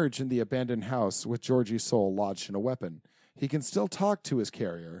 they emerge in the abandoned house with Georgie's soul lodged in a weapon. He can still talk to his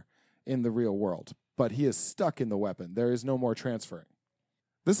carrier in the real world, but he is stuck in the weapon. There is no more transferring.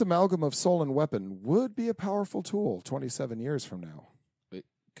 This amalgam of soul and weapon would be a powerful tool 27 years from now. It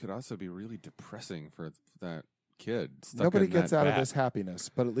could also be really depressing for that kid. Nobody gets out of this happiness,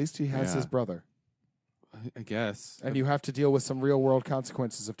 but at least he has his brother. I guess. And you have to deal with some real-world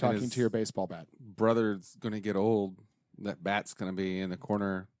consequences of talking to your baseball bat. Brother's going to get old. That bat's going to be in the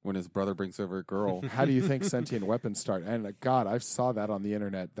corner when his brother brings over a girl. How do you think sentient weapons start? And God, I saw that on the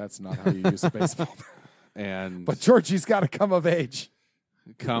internet. That's not how you use a baseball bat. But Georgie's got to come of age.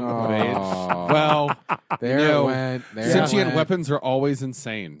 Come of age. Well, sentient weapons are always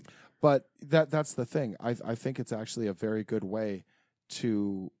insane. But that's the thing. I think it's actually a very good way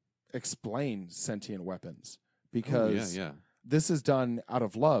to explain sentient weapons, because this is done out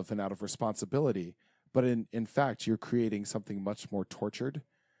of love and out of responsibility. But in fact, you're creating something much more tortured,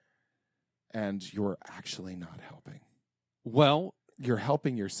 and you're actually not helping. Well, you're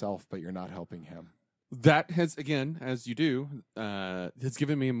helping yourself, but you're not helping him. That has, again, as you do, has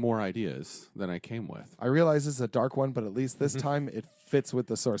given me more ideas than I came with. I realize it's a dark one, but at least this time it fits with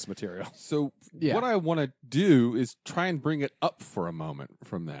the source material. So what I want to do is try and bring it up for a moment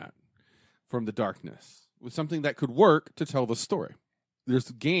from the darkness, with something that could work to tell the story. There's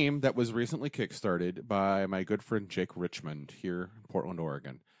a game that was recently kickstarted by my good friend Jake Richmond here in Portland,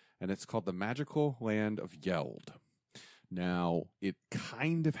 Oregon, and it's called The Magical Land of Yeld. Now, it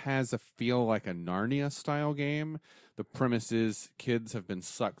kind of has a feel like a Narnia-style game. The premise is kids have been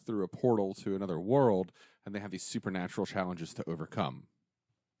sucked through a portal to another world, and they have these supernatural challenges to overcome.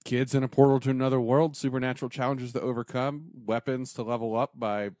 Kids in a portal to another world, supernatural challenges to overcome, weapons to level up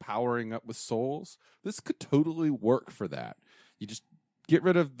by powering up with souls. This could totally work for that. You just get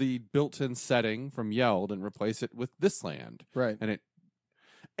rid of the built-in setting from Yeld and replace it with this land. Right.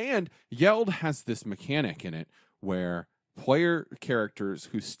 And Yeld has this mechanic in it where player characters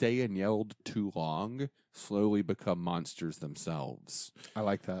who stay in Yeld too long slowly become monsters themselves, I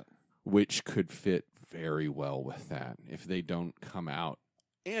like that. which could fit very well with that if they don't come out.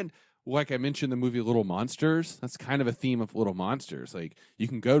 And like I mentioned, the movie Little Monsters, that's kind of a theme of Little Monsters. Like, you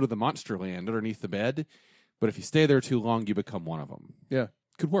can go to the monster land underneath the bed, but if you stay there too long, you become one of them. Yeah.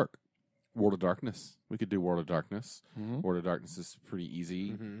 Could work. World of Darkness. We could do World of Darkness. Mhm. World of Darkness is pretty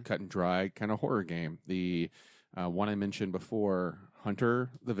easy, Mhm. cut and dry kind of horror game. The one I mentioned before, Hunter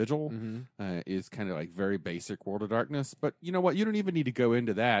the Vigil, is kind of like very basic World of Darkness. But you know what? You don't even need to go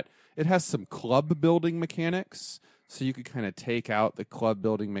into that. It has some club building mechanics. So you could kind of take out the club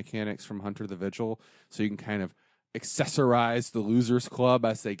building mechanics from Hunter the Vigil. So you can kind of accessorize the Losers Club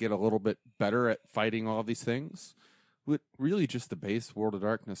as they get a little bit better at fighting all of these things. With really just the base World of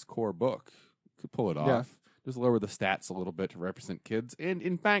Darkness core book. You could pull it off. Just lower the stats a little bit to represent kids. And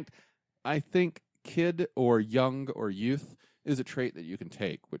in fact, I think kid or young or youth is a trait that you can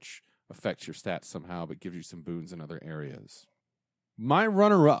take, which affects your stats somehow, but gives you some boons in other areas. My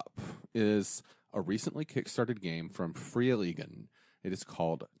runner-up is a recently kickstarted game from Swearengen. It is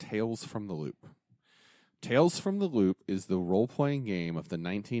called Tales from the Loop. Tales from the Loop is the role-playing game of the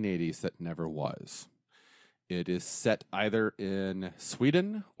 1980s that never was. It is set either in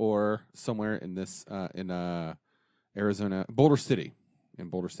Sweden or somewhere in this in Arizona, Boulder City. In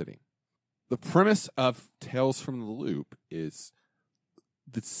Boulder City, the premise of Tales from the Loop is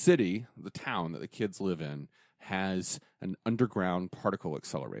the city, the town that the kids live in, has an underground particle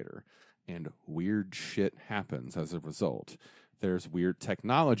accelerator, and weird shit happens as a result. There's weird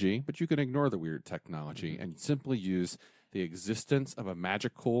technology, but you can ignore the weird technology and simply use the existence of a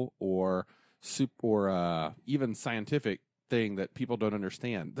magical or even scientific thing that people don't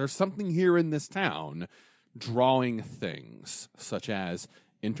understand. There's something here in this town drawing things, such as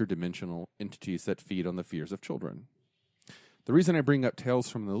interdimensional entities that feed on the fears of children. The reason I bring up Tales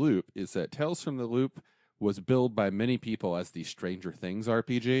from the Loop is that Tales from the Loop was billed by many people as the Stranger Things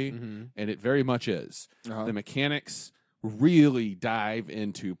RPG, and it very much is. The mechanics really dive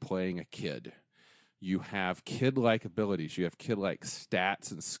into playing a kid. You have kid-like abilities. You have kid-like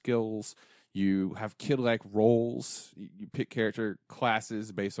stats and skills. You have kid-like roles. You pick character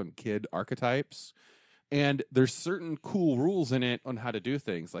classes based on kid archetypes. And there's certain cool rules in it on how to do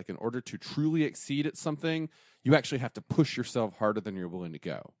things. Like, in order to truly exceed at something, you actually have to push yourself harder than you're willing to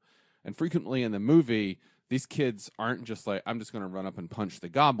go. And frequently in the movie, these kids aren't just like, I'm just going to run up and punch the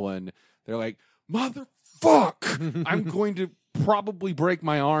goblin. They're like, motherfuck! I'm going to probably break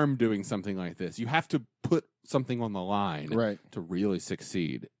my arm doing something like this. You have to put something on the line to really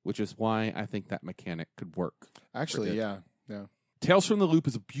succeed, which is why I think that mechanic could work. Actually, yeah. Tales from the Loop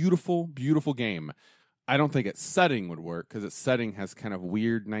is a beautiful, beautiful game. I don't think its setting would work because its setting has kind of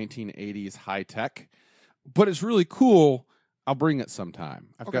weird 1980s high tech, but it's really cool. I'll bring it sometime.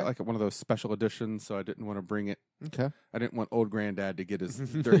 I've got like one of those special editions, so I didn't want to bring it. Okay. I didn't want old granddad to get his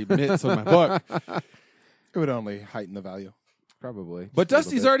dirty mitts on my book. It would only heighten the value. Probably. But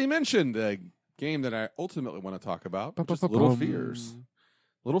Dusty's already mentioned the game that I ultimately want to talk about, which is Little Fears.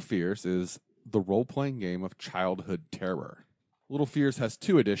 Little Fears is the role-playing game of childhood terror. Little Fears has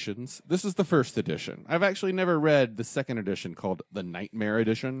 2 editions. This is the first edition. I've actually never read the second edition called the Nightmare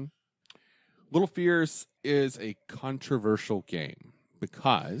Edition. Little Fears is a controversial game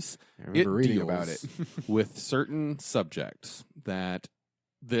because it deals about it. with certain subjects that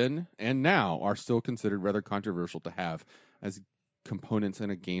then and now are still considered rather controversial to have as components in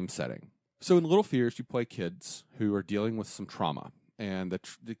a game setting. So in Little Fears, you play kids who are dealing with some trauma. And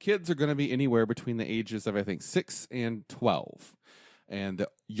the kids are going to be anywhere between the ages of, I think, 6 and 12. And the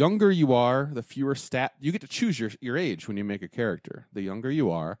younger you are, the fewer you get to choose your age when you make a character. The younger you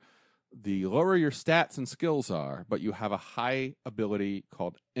are, the lower your stats and skills are, but you have a high ability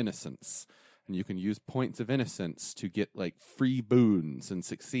called innocence. And you can use points of innocence to get like free boons and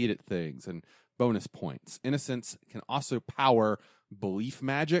succeed at things and bonus points. Innocence can also power belief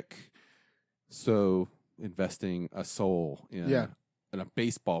magic. So investing a soul in a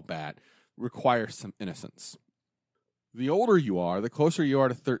baseball bat requires some innocence. The older you are, the closer you are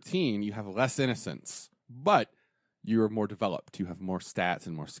to 13, you have less innocence, but you are more developed. You have more stats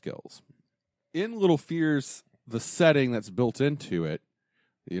and more skills. In Little Fears, the setting that's built into it,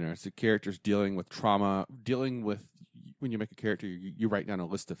 it's the characters dealing with trauma, when you make a character, you write down a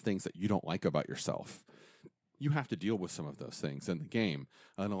list of things that you don't like about yourself. You have to deal with some of those things in the game,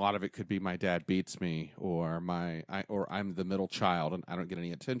 and a lot of it could be my dad beats me, or I'm the middle child and I don't get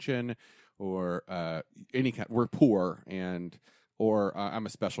any attention, or we're poor, or I'm a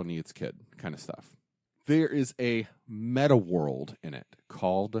special needs kid, kind of stuff. There is a meta world in it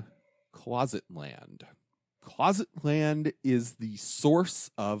called Closet Land. Closetland is the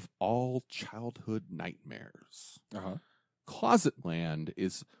source of all childhood nightmares. Uh-huh. Closetland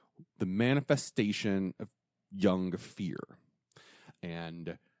is the manifestation of young fear.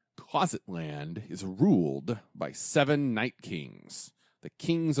 And Closetland is ruled by 7 Night Kings, the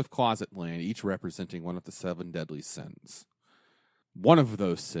kings of Closetland, each representing one of the 7 deadly sins. One of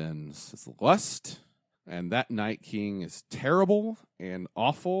those sins is lust, and that Night King is terrible and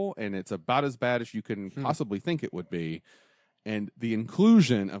awful, and it's about as bad as you can possibly think it would be. And the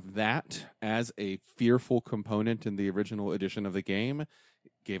inclusion of that as a fearful component in the original edition of the game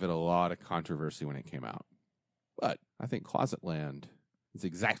gave it a lot of controversy when it came out. But I think Closetland is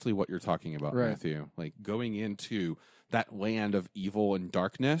exactly what you're talking about, Right. Matthew. Like going into that land of evil and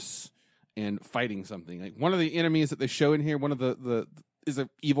darkness and fighting something. Like one of the enemies that they show in here, one of the is an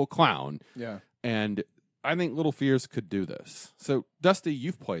evil clown. Yeah. And I think Little Fears could do this. So, Dusty,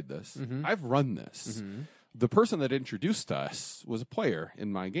 you've played this. Mhm. I've run this. Mhm. The person that introduced us was a player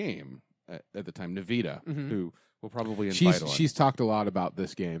in my game at the time, Navita, Mhm. who will probably invite on. She's talked a lot about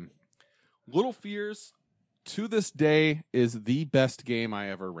this game. Little Fears, to this day, is the best game I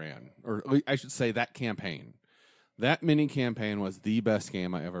ever ran. Or I should say that campaign. That mini campaign was the best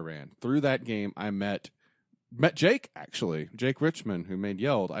game I ever ran. Through that game, I met Jake, actually. Jake Richmond, who made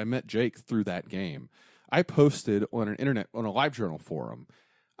Yelled. I met Jake through that game. I posted on an internet, on a LiveJournal forum,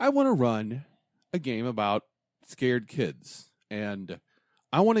 I want to run a game about scared kids. And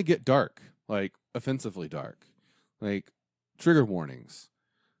I want to get dark, like offensively dark, like trigger warnings.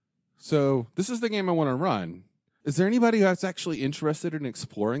 So this is the game I want to run. Is there anybody that's actually interested in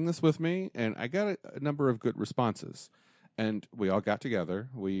exploring this with me? And I got a number of good responses. And we all got together.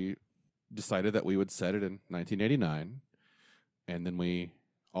 We decided that we would set it in 1989. And then they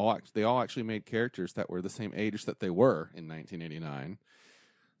all actually made characters that were the same age that they were in 1989.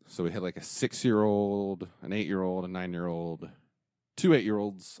 So we had like a 6-year-old, an 8-year-old, a 9-year-old, 2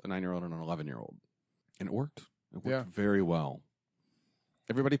 8-year-olds, a 9-year-old, and an 11-year-old. And it worked. It worked very well.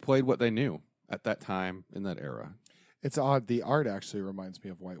 Everybody played what they knew at that time in that era. It's odd. The art actually reminds me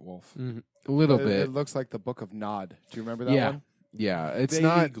of White Wolf. A little It bit. looks like the Book of Nod. Do you remember that Yeah. one? Yeah, it's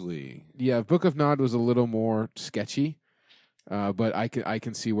Vaguely. not. Yeah, Book of Nod was a little more sketchy, but I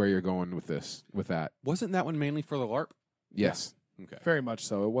can see where you're going with this. With that, Wasn't that one mainly for the LARP? yes, Okay. Very much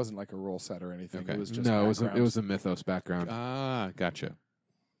so. It wasn't like a rule set or anything. Okay. It was just no, it background. was a mythos background. Ah, gotcha.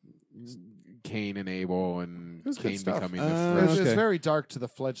 Cain and Abel and It was good Cain stuff. becoming Uh, the It was first. just very dark to the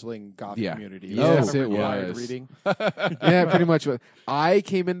fledgling goth Yeah. community. Yes, never it required was. reading. Yeah, pretty much. I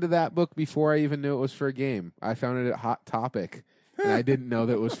came into that book before I even knew it was for a game. I found it at Hot Topic, and I didn't know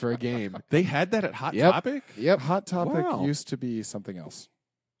that it was for a game. They had that at Hot Yep. Topic? Yep, Hot Topic Wow. used to be something else.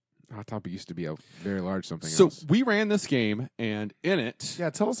 Hot Topic used to be a very large something So else. we ran this game, and in it, Yeah,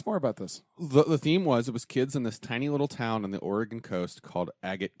 tell us more about this. the theme was it was kids in this tiny little town on the Oregon coast called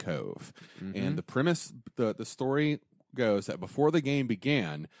Agate Cove. And the premise, the story goes that before the game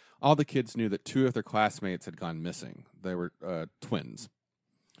began, all the kids knew that 2 of their classmates had gone missing. They were twins,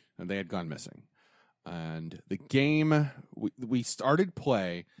 and they had gone missing. And the game, we started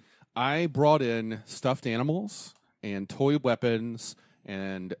play. I brought in stuffed animals and toy weapons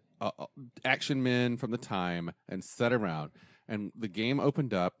and action men from the time and set around. And the game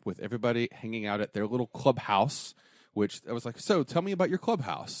opened up with everybody hanging out at their little clubhouse, which I was like, so tell me about your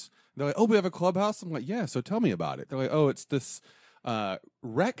clubhouse. They're like, oh, we have a clubhouse? I'm like, yeah, so tell me about it. They're like, oh, it's this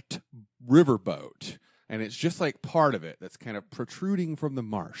wrecked riverboat. And it's just like part of it that's kind of protruding from the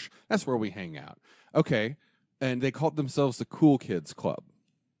marsh. That's where we hang out. Okay. And they called themselves the Cool Kids Club.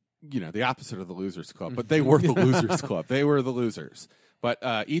 You know, the opposite of the Losers Club. But they were the Losers Club. They were the losers. But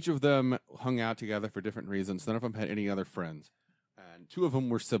each of them hung out together for different reasons. None of them had any other friends. And 2 of them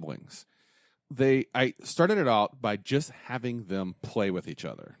were siblings. I started it out by just having them play with each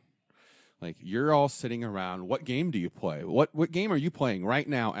other. Like, you're all sitting around. What game do you play? What game are you playing right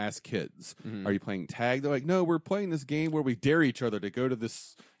now as kids? Are you playing tag? They're like, no, we're playing this game where we dare each other to go to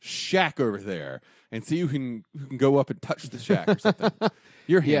this shack over there and see who can go up and touch the shack or something.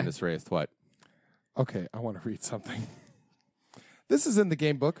 Your hand is raised. What? Okay, I want to read something. This is in the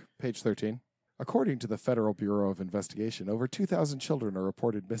game book, page 13. According to the Federal Bureau of Investigation, over 2,000 children are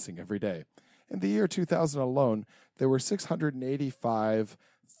reported missing every day. In the year 2000 alone, there were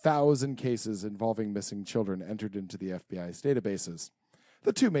 685,000 cases involving missing children entered into the FBI's databases.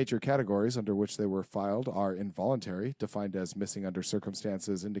 The 2 major categories under which they were filed are involuntary, defined as missing under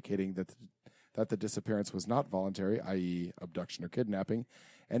circumstances indicating that the disappearance was not voluntary, i.e. abduction or kidnapping,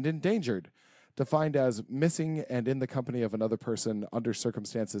 and endangered, defined as missing and in the company of another person under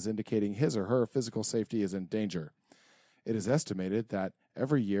circumstances indicating his or her physical safety is in danger. It is estimated that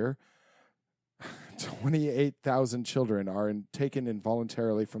every year 28,000 children are taken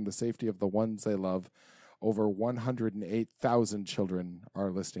involuntarily from the safety of the ones they love. Over 108,000 children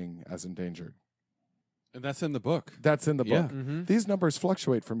are listing as endangered. And that's in the book. That's in the Yeah. book. These numbers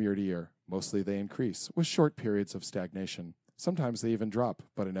fluctuate from year to year. Mostly they increase, with short periods of stagnation. Sometimes they even drop,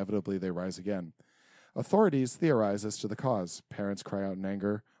 but inevitably they rise again. Authorities theorize as to the cause. Parents cry out in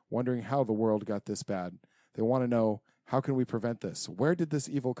anger, wondering how the world got this bad. They want to know, how can we prevent this? Where did this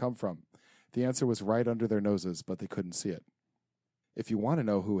evil come from? The answer was right under their noses, but they couldn't see it. If you want to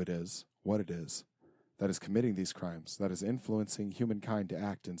know who it is, what it is, that is committing these crimes, that is influencing humankind to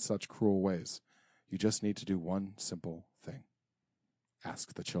act in such cruel ways, you just need to do one simple thing.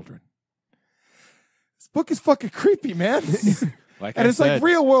 Ask the children. This book is fucking creepy, man. And it's like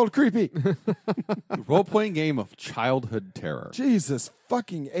real world creepy. Role-playing game of childhood terror. Jesus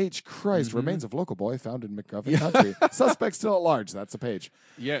fucking H. Christ. Remains of local boy found in McGovern Country. Suspect still at large. That's a page.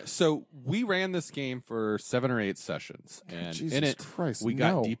 Yeah, so we ran this game for 7 or 8 sessions. And Jesus in it, Christ, we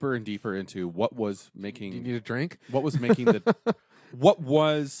got deeper and deeper into what was making... Do you need a drink? What was making the... What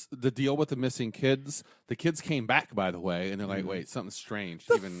was the deal with the missing kids? The kids came back, by the way, and they're like, wait, something's strange,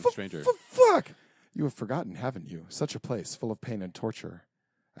 even stranger. Fuck! You have forgotten, haven't you? Such a place full of pain and torture,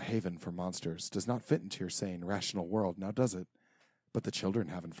 a haven for monsters, does not fit into your sane, rational world, now does it? But the children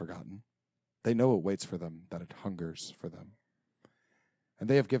haven't forgotten. They know it waits for them, that it hungers for them. And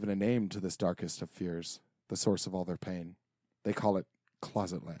they have given a name to this darkest of fears, the source of all their pain. They call it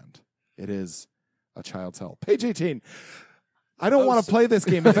Closet Land. It is a child's hell. Page 18. I don't want to play this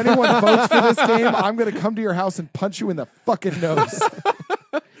game. If anyone votes for this game, I'm going to come to your house and punch you in the fucking nose.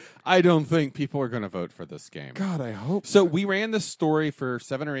 I don't think people are going to vote for this game. God, I hope so. We ran this story for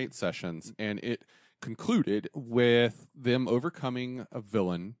 7 or 8 sessions, and it concluded with them overcoming a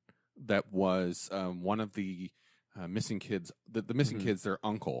villain that was one of the missing kids, the missing kids, their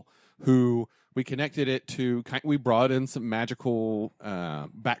uncle, who we connected it to. We brought in some magical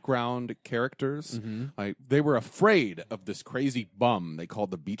background characters. Like they were afraid of this crazy bum they called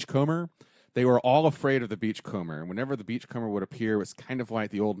the Beachcomber. They were all afraid of the Beachcomber, and whenever the Beachcomber would appear, it was kind of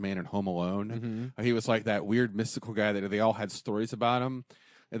like the old man in Home Alone. He was like that weird mystical guy that they all had stories about him,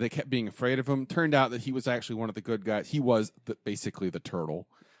 and they kept being afraid of him. Turned out that he was actually one of the good guys. He was basically the turtle,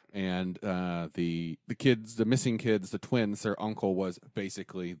 and the kids, the missing kids, the twins, their uncle was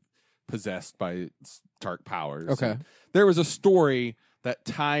basically possessed by dark powers. Okay. And there was a story that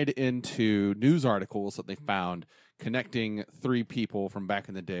tied into news articles that they found connecting 3 people from back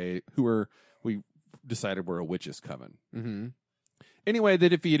in the day who we decided were a witch's coven. Anyway, they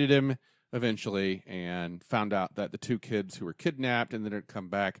defeated him eventually and found out that the 2 kids who were kidnapped and then had come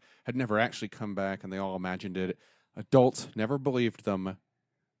back had never actually come back, and they all imagined it. Adults never believed them,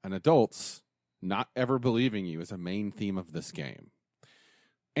 and adults not ever believing you is a main theme of this game.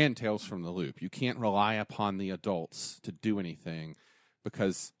 And Tales from the Loop. You can't rely upon the adults to do anything,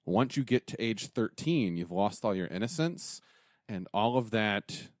 because once you get to age 13, you've lost all your innocence, and all of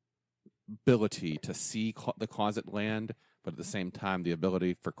that ability to see the Closet Land, but at the same time, the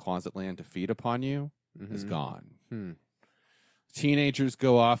ability for Closet Land to feed upon you is gone. Teenagers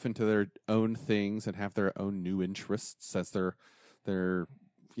go off into their own things and have their own new interests as their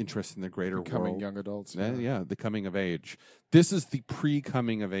interest in the greater becoming world. young adults. Yeah, the coming of age. This is the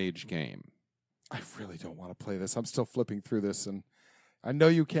pre-coming of age game. I really don't want to play this. I'm still flipping through this, and I know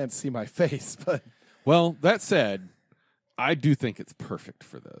you can't see my face, but... Well, that said, I do think it's perfect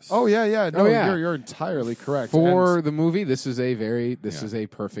for this. Oh, yeah. No, Oh, yeah. You're entirely correct. For the movie, this is a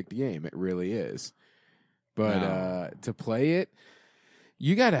perfect game. It really is. But to play it,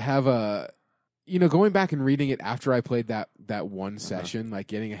 you got to have going back and reading it after I played that one session, like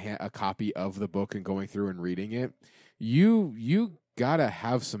getting a copy of the book and going through and reading it, you got to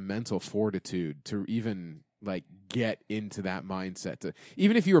have some mental fortitude to even like get into that mindset.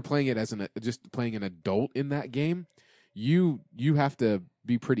 Even if you were playing it as just playing an adult in that game, you have to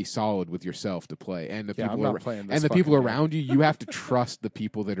be pretty solid with yourself to play, and the people around you. You have to trust the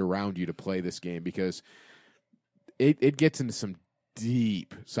people that are around you to play this game, because it gets into some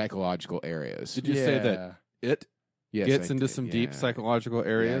deep psychological areas. Did you say that it gets into some deep psychological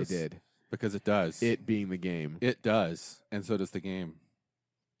areas? Yeah, I did. Because it does. It being the game. It does, and so does the game.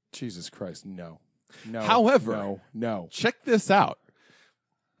 Jesus Christ, no. However, no. Check this out.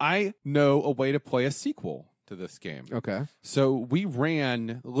 I know a way to play a sequel to this game. Okay. So we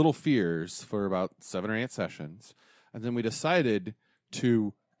ran Little Fears for about 7 or 8 sessions, and then we decided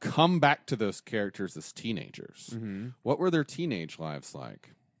to come back to those characters as teenagers. What were their teenage lives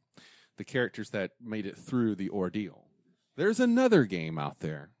like? The characters that made it through the ordeal. There's another game out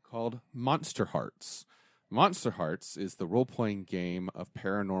there called Monster Hearts. Monster Hearts is the role-playing game of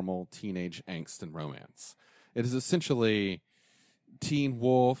paranormal teenage angst and romance. It is essentially Teen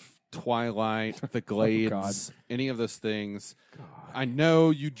Wolf, Twilight, The Glades, any of those things. God. I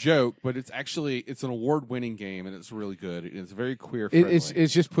know you joke, but it's an award-winning game, and it's really good. It's very queer-friendly.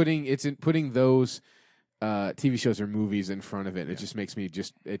 It's just putting those TV shows or movies in front of it. Yeah. It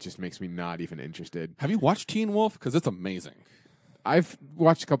just makes me not even interested. Have you watched Teen Wolf? Because it's amazing. I've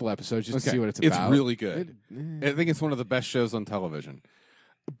watched a couple episodes just to see what it's about. It's really good. I think it's one of the best shows on television.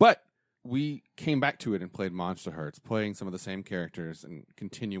 But we came back to it and played Monster Hearts, playing some of the same characters and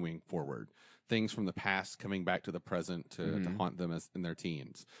continuing forward. Things from the past coming back to the present to haunt them in their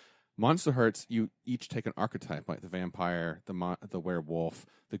teens. Monster Hearts, you each take an archetype, like the vampire, the werewolf,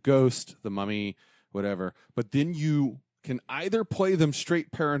 the ghost, the mummy, whatever. But then you can either play them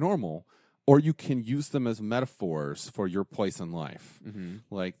straight paranormal, or you can use them as metaphors for your place in life. Mm-hmm.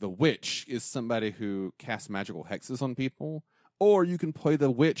 Like the witch is somebody who casts magical hexes on people, or you can play the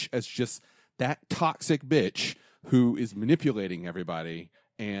witch as just that toxic bitch who is manipulating everybody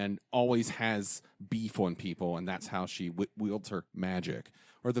and always has beef on people, and that's how she wields her magic.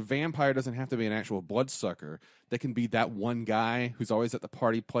 Or the vampire doesn't have to be an actual bloodsucker. They can be that one guy who's always at the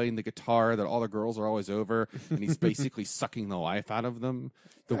party playing the guitar that all the girls are always over, and he's basically sucking the life out of them.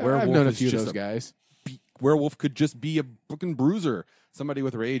 The werewolf I've known a few of those guys. Werewolf could just be a fucking bruiser, somebody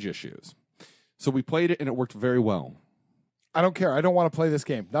with rage issues. So we played it, and it worked very well. I don't care. I don't want to play this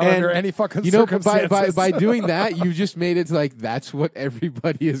game. Not under any fucking circumstances. By doing that, you just made it like that's what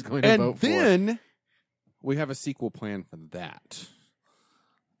everybody is going to vote for. And then we have a sequel plan for that.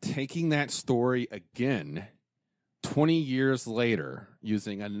 Taking that story again 20 years later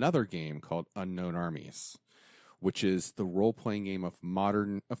using another game called Unknown Armies, which is the role-playing game of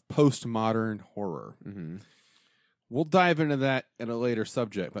postmodern horror. Mm-hmm. We'll dive into that in a later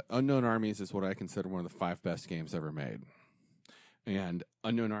subject, but Unknown Armies is what I consider one of the 5 best games ever made. And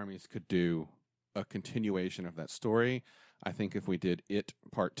Unknown Armies could do a continuation of that story. I think if we did it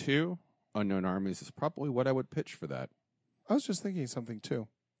part 2, Unknown Armies is probably what I would pitch for that. I was just thinking something too.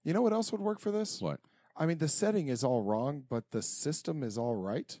 You know what else would work for this? What? I mean, the setting is all wrong, but the system is all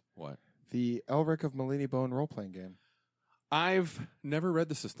right. What? The Elric of Melini Bone role-playing game. I've never read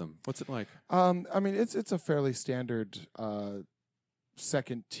the system. What's it like? I mean, it's a fairly standard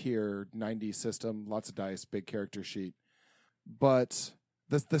second-tier 90s system. Lots of dice, big character sheet. But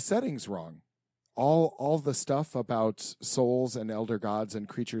the setting's wrong. All the stuff about souls and elder gods and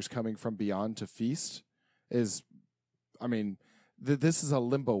creatures coming from beyond to feast is, I mean, this is a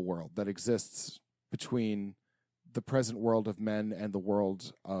limbo world that exists between the present world of men and the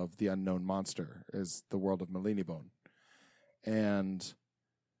world of the unknown monster, is the world of Melini Bone. And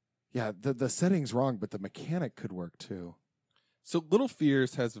yeah, the setting's wrong, but the mechanic could work too. So Little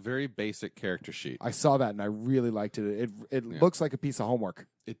Fears has a very basic character sheet. I saw that and I really liked it. It looks like a piece of homework.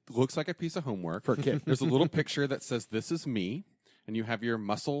 It looks like a piece of homework for a kid. There's a little picture that says, "This is me," and you have your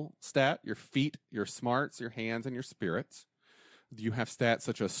muscle stat, your feet, your smarts, your hands, and your spirits. You have stats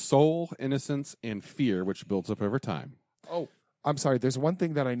such as soul, innocence, and fear, which builds up over time. Oh, I'm sorry. There's one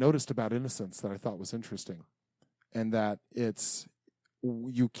thing that I noticed about innocence that I thought was interesting, and that it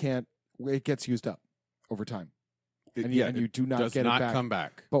gets used up over time. And you do not get it back. Does not come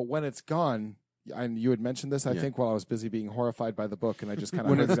back. But when it's gone, and you had mentioned this, I think, while I was busy being horrified by the book, and I just kind of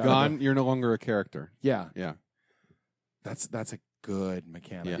when it's gone, you're no longer a character. Yeah, yeah. That's a good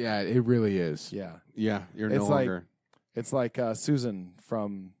mechanic. Yeah, it really is. Yeah, yeah. You're no longer. It's like Susan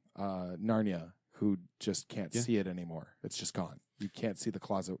from Narnia, who just can't see it anymore. It's just gone. You can't see the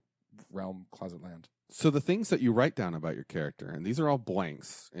closet land. So the things that you write down about your character, and these are all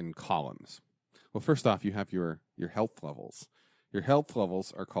blanks in columns. Well, first off, you have your health levels. Your health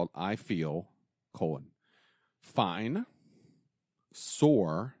levels are called I feel, fine,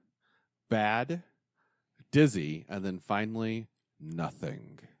 sore, bad, dizzy, and then finally,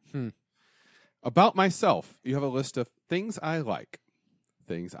 nothing. About myself, you have a list of things I like,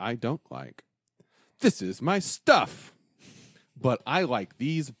 things I don't like. This is my stuff, but I like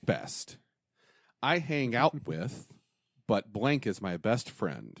these best. I hang out with, but blank is my best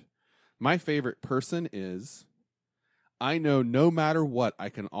friend. My favorite person is, I know no matter what, I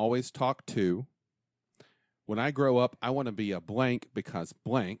can always talk to. When I grow up, I want to be a blank because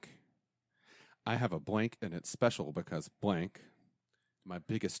blank. I have a blank and it's special because blank. My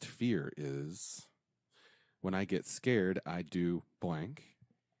biggest fear is, when I get scared, I do blank.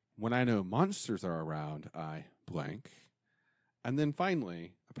 When I know monsters are around, I blank. And then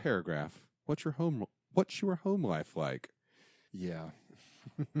finally, a paragraph. What's your home life like? Yeah.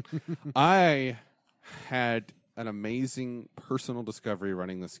 I had an amazing personal discovery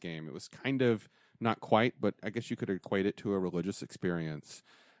running this game. It was kind of Not quite, but I guess you could equate it to a religious experience.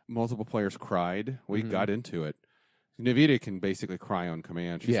 Multiple players cried. We got into it. Navita can basically cry on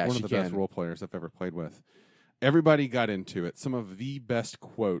command. She's one of the best role players I've ever played with. Everybody got into it. Some of the best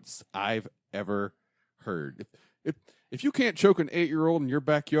quotes I've ever heard. If you can't choke an 8-year-old in your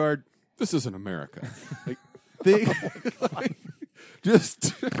backyard, this isn't America.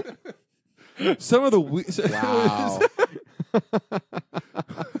 Just some of the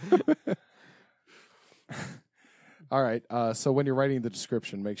All right. So when you're writing the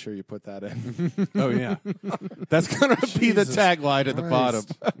description, make sure you put that in. Oh yeah, that's gonna be the tagline at the bottom.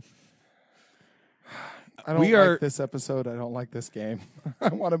 I don't like this episode. I don't like this game. I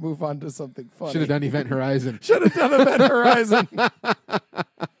want to move on to something funny. Should have done Event Horizon. Should have done Event Horizon.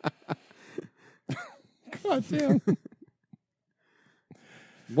 God damn.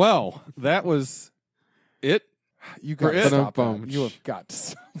 Well, that was it. You got to stop that. Bum. You have got to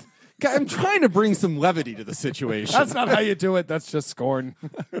stop. God, I'm trying to bring some levity to the situation. That's not how you do it. That's just scorn.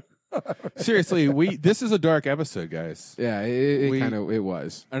 Seriously, this is a dark episode, guys. Yeah, it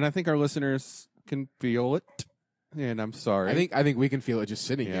was. And I think our listeners can feel it. And I'm sorry. I think we can feel it just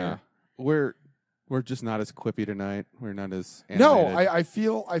sitting here. We're just not as quippy tonight. We're not as animated. No, I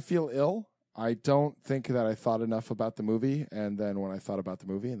feel ill. I don't think that I thought enough about the movie, and then when I thought about the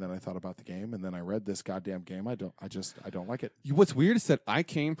movie, and then I thought about the game, and then I read this goddamn game, I don't like it. What's weird is that I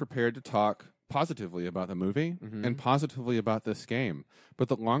came prepared to talk positively about the movie and positively about this game. But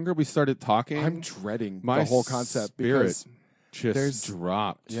the longer we started talking, I'm dreading my the whole concept because just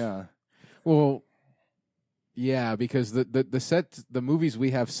dropped. Yeah. Well, yeah, because the movies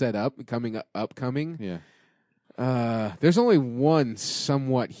we have set up upcoming. Yeah. There's only one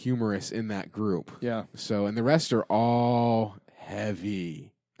somewhat humorous in that group. Yeah. So, and the rest are all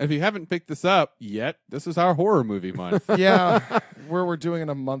heavy. If you haven't picked this up yet, this is our horror movie month. Yeah. We're doing in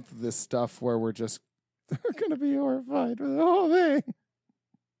a month of this stuff where we're going to be horrified with the whole thing.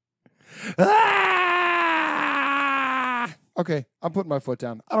 Okay, I'm putting my foot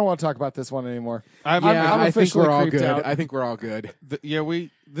down. I don't want to talk about this one anymore. I'm I think we're all good. Out. I think we're all good.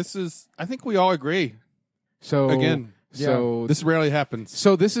 I think we all agree. So again, this rarely happens.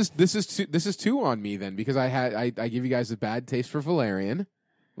 So this is two on me then, because I give you guys the bad taste for Valerian.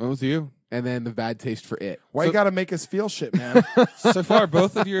 What was you? And then the bad taste for it. Why you got to make us feel shit, man? So far,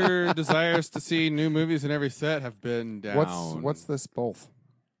 both of your desires to see new movies in every set have been down. What's this both?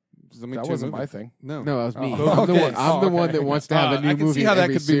 That two wasn't movies. my thing. No, that was me. Oh, I'm the one that wants to have a new movie. I can see how that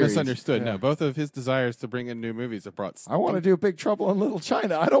every could series. be misunderstood. Yeah. No, both of his desires to bring in new movies have brought. I want to do Big Trouble in Little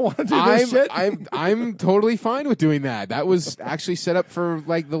China. I don't want to do this shit. I'm totally fine with doing that. That was actually set up for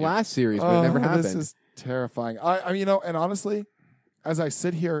like the last series, but it never happened. This is terrifying. I and honestly, as I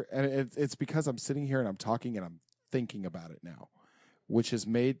sit here, and it's because I'm sitting here and I'm talking and I'm thinking about it now, which has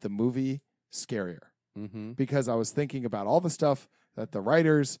made the movie scarier. Mm-hmm. Because I was thinking about all the stuff that the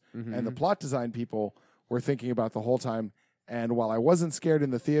writers and the plot design people were thinking about the whole time. And while I wasn't scared in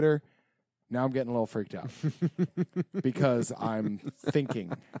the theater, now I'm getting a little freaked out because I'm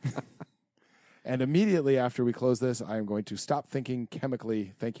thinking. And immediately after we close this, I am going to stop thinking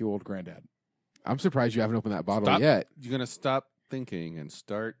chemically. Thank you, old granddad. I'm surprised you haven't opened that bottle yet. You're going to stop thinking and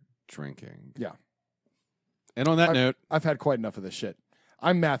start drinking. Yeah. And on that note, I've had quite enough of this shit.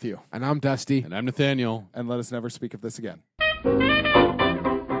 I'm Matthew. And I'm Dusty. And I'm Nathaniel. And let us never speak of this again.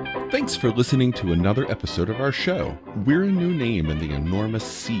 Thanks for listening to another episode of our show. We're a new name in the enormous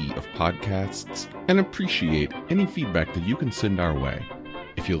sea of podcasts and appreciate any feedback that you can send our way.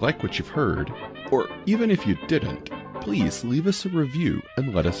 If you like what you've heard, or even if you didn't, please leave us a review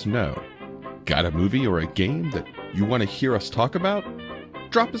and let us know. Got a movie or a game that you want to hear us talk about?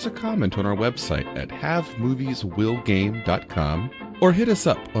 Drop us a comment on our website at havemovieswillgame.com or hit us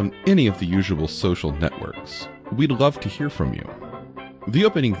up on any of the usual social networks. We'd love to hear from you. The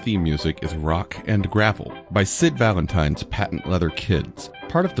opening theme music is Rock and Gravel by Sid Valentine's Patent Leather Kids,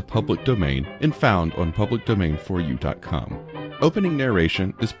 part of the public domain and found on publicdomain4u.com. Opening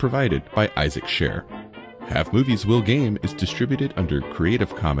narration is provided by Isaac Sher. Have Movies Will Game is distributed under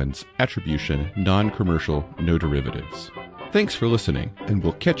Creative Commons Attribution, Non-Commercial, No Derivatives. Thanks for listening, and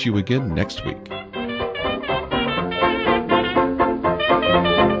we'll catch you again next week.